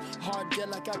 dogs, hard dead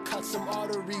like I cut some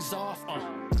arteries off.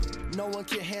 No one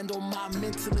can handle my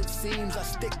mental, it seems. I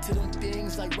stick to them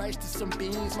things like rice to some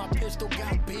beans. My pistol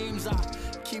got beams. I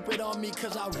keep it on me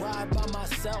cause I ride by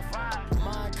myself.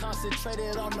 Mind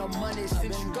concentrated on the money.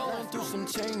 Since you going through some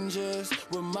changes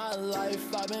with my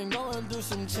life. I've been going through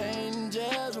some changes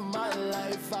with my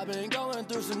life. I've been going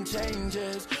through some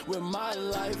changes with my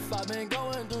life. I've been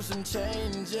going through some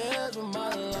changes with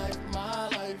my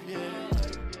life, yeah.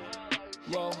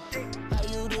 Whoa, how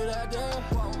you do that there?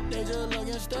 They just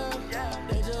looking still,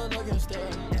 they just looking still.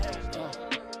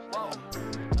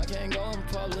 I can't go in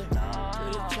public,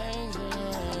 shit is changing,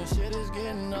 shit is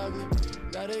getting ugly.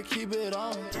 Gotta keep it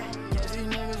on, cause these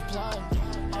niggas plotting,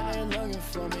 and they looking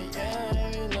for me, yeah,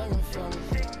 they be looking for me.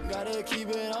 Gotta keep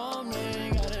it on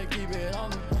me, gotta keep it on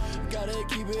me. Gotta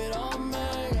keep it on me,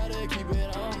 gotta keep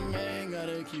it on me,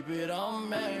 gotta keep it on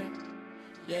me.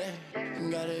 Yeah,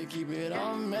 gotta keep it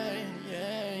on me,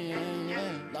 yeah.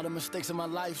 Lot of mistakes in my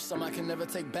life, some I can never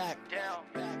take back.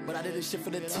 But I did this shit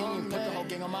for the team, put the whole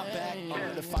gang on my back.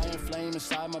 The fire and flame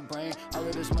inside my brain. All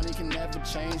of this money can never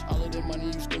change. All of the money,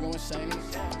 you still go insane.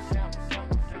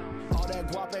 All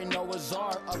that guap ain't no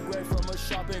azar. Upgrade from a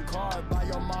shopping cart. Buy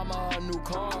your mama a new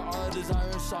car. All the desire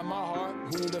inside my heart.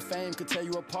 Who knew the fame could tear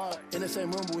you apart? In the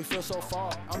same room, but we feel so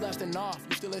far. I'm blasting off,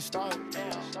 you still at start.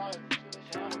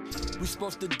 We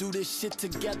supposed to do this shit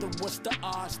together, what's the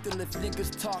odds? Still if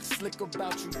niggas talk slick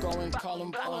about you, go and call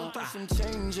them. Going through some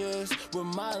changes with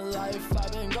my life.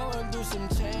 I've been going through some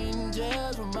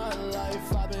changes with my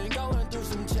life. I've been going through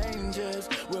some changes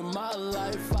with my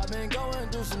life. I've been going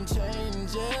through some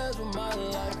changes with my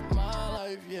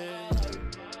life, yeah.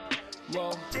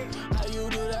 Whoa, how you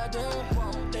do that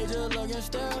there? They just looking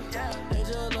still, they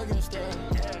just looking still.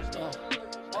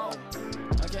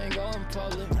 I can't go in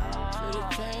public, shit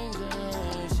is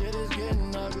changing, shit is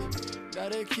getting ugly.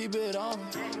 Gotta keep it on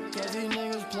me, cause these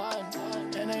niggas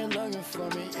plotting, and they looking for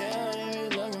me, yeah, they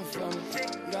be looking for me.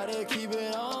 Gotta keep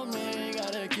it on me,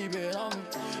 gotta keep it on me.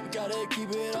 Gotta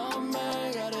keep it on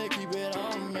me, gotta keep it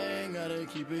on me, gotta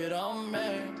keep it on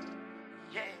me.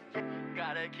 Yeah,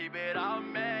 gotta keep it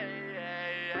on me,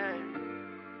 yeah.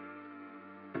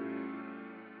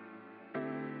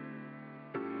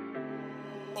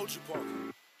 Ochi Parker.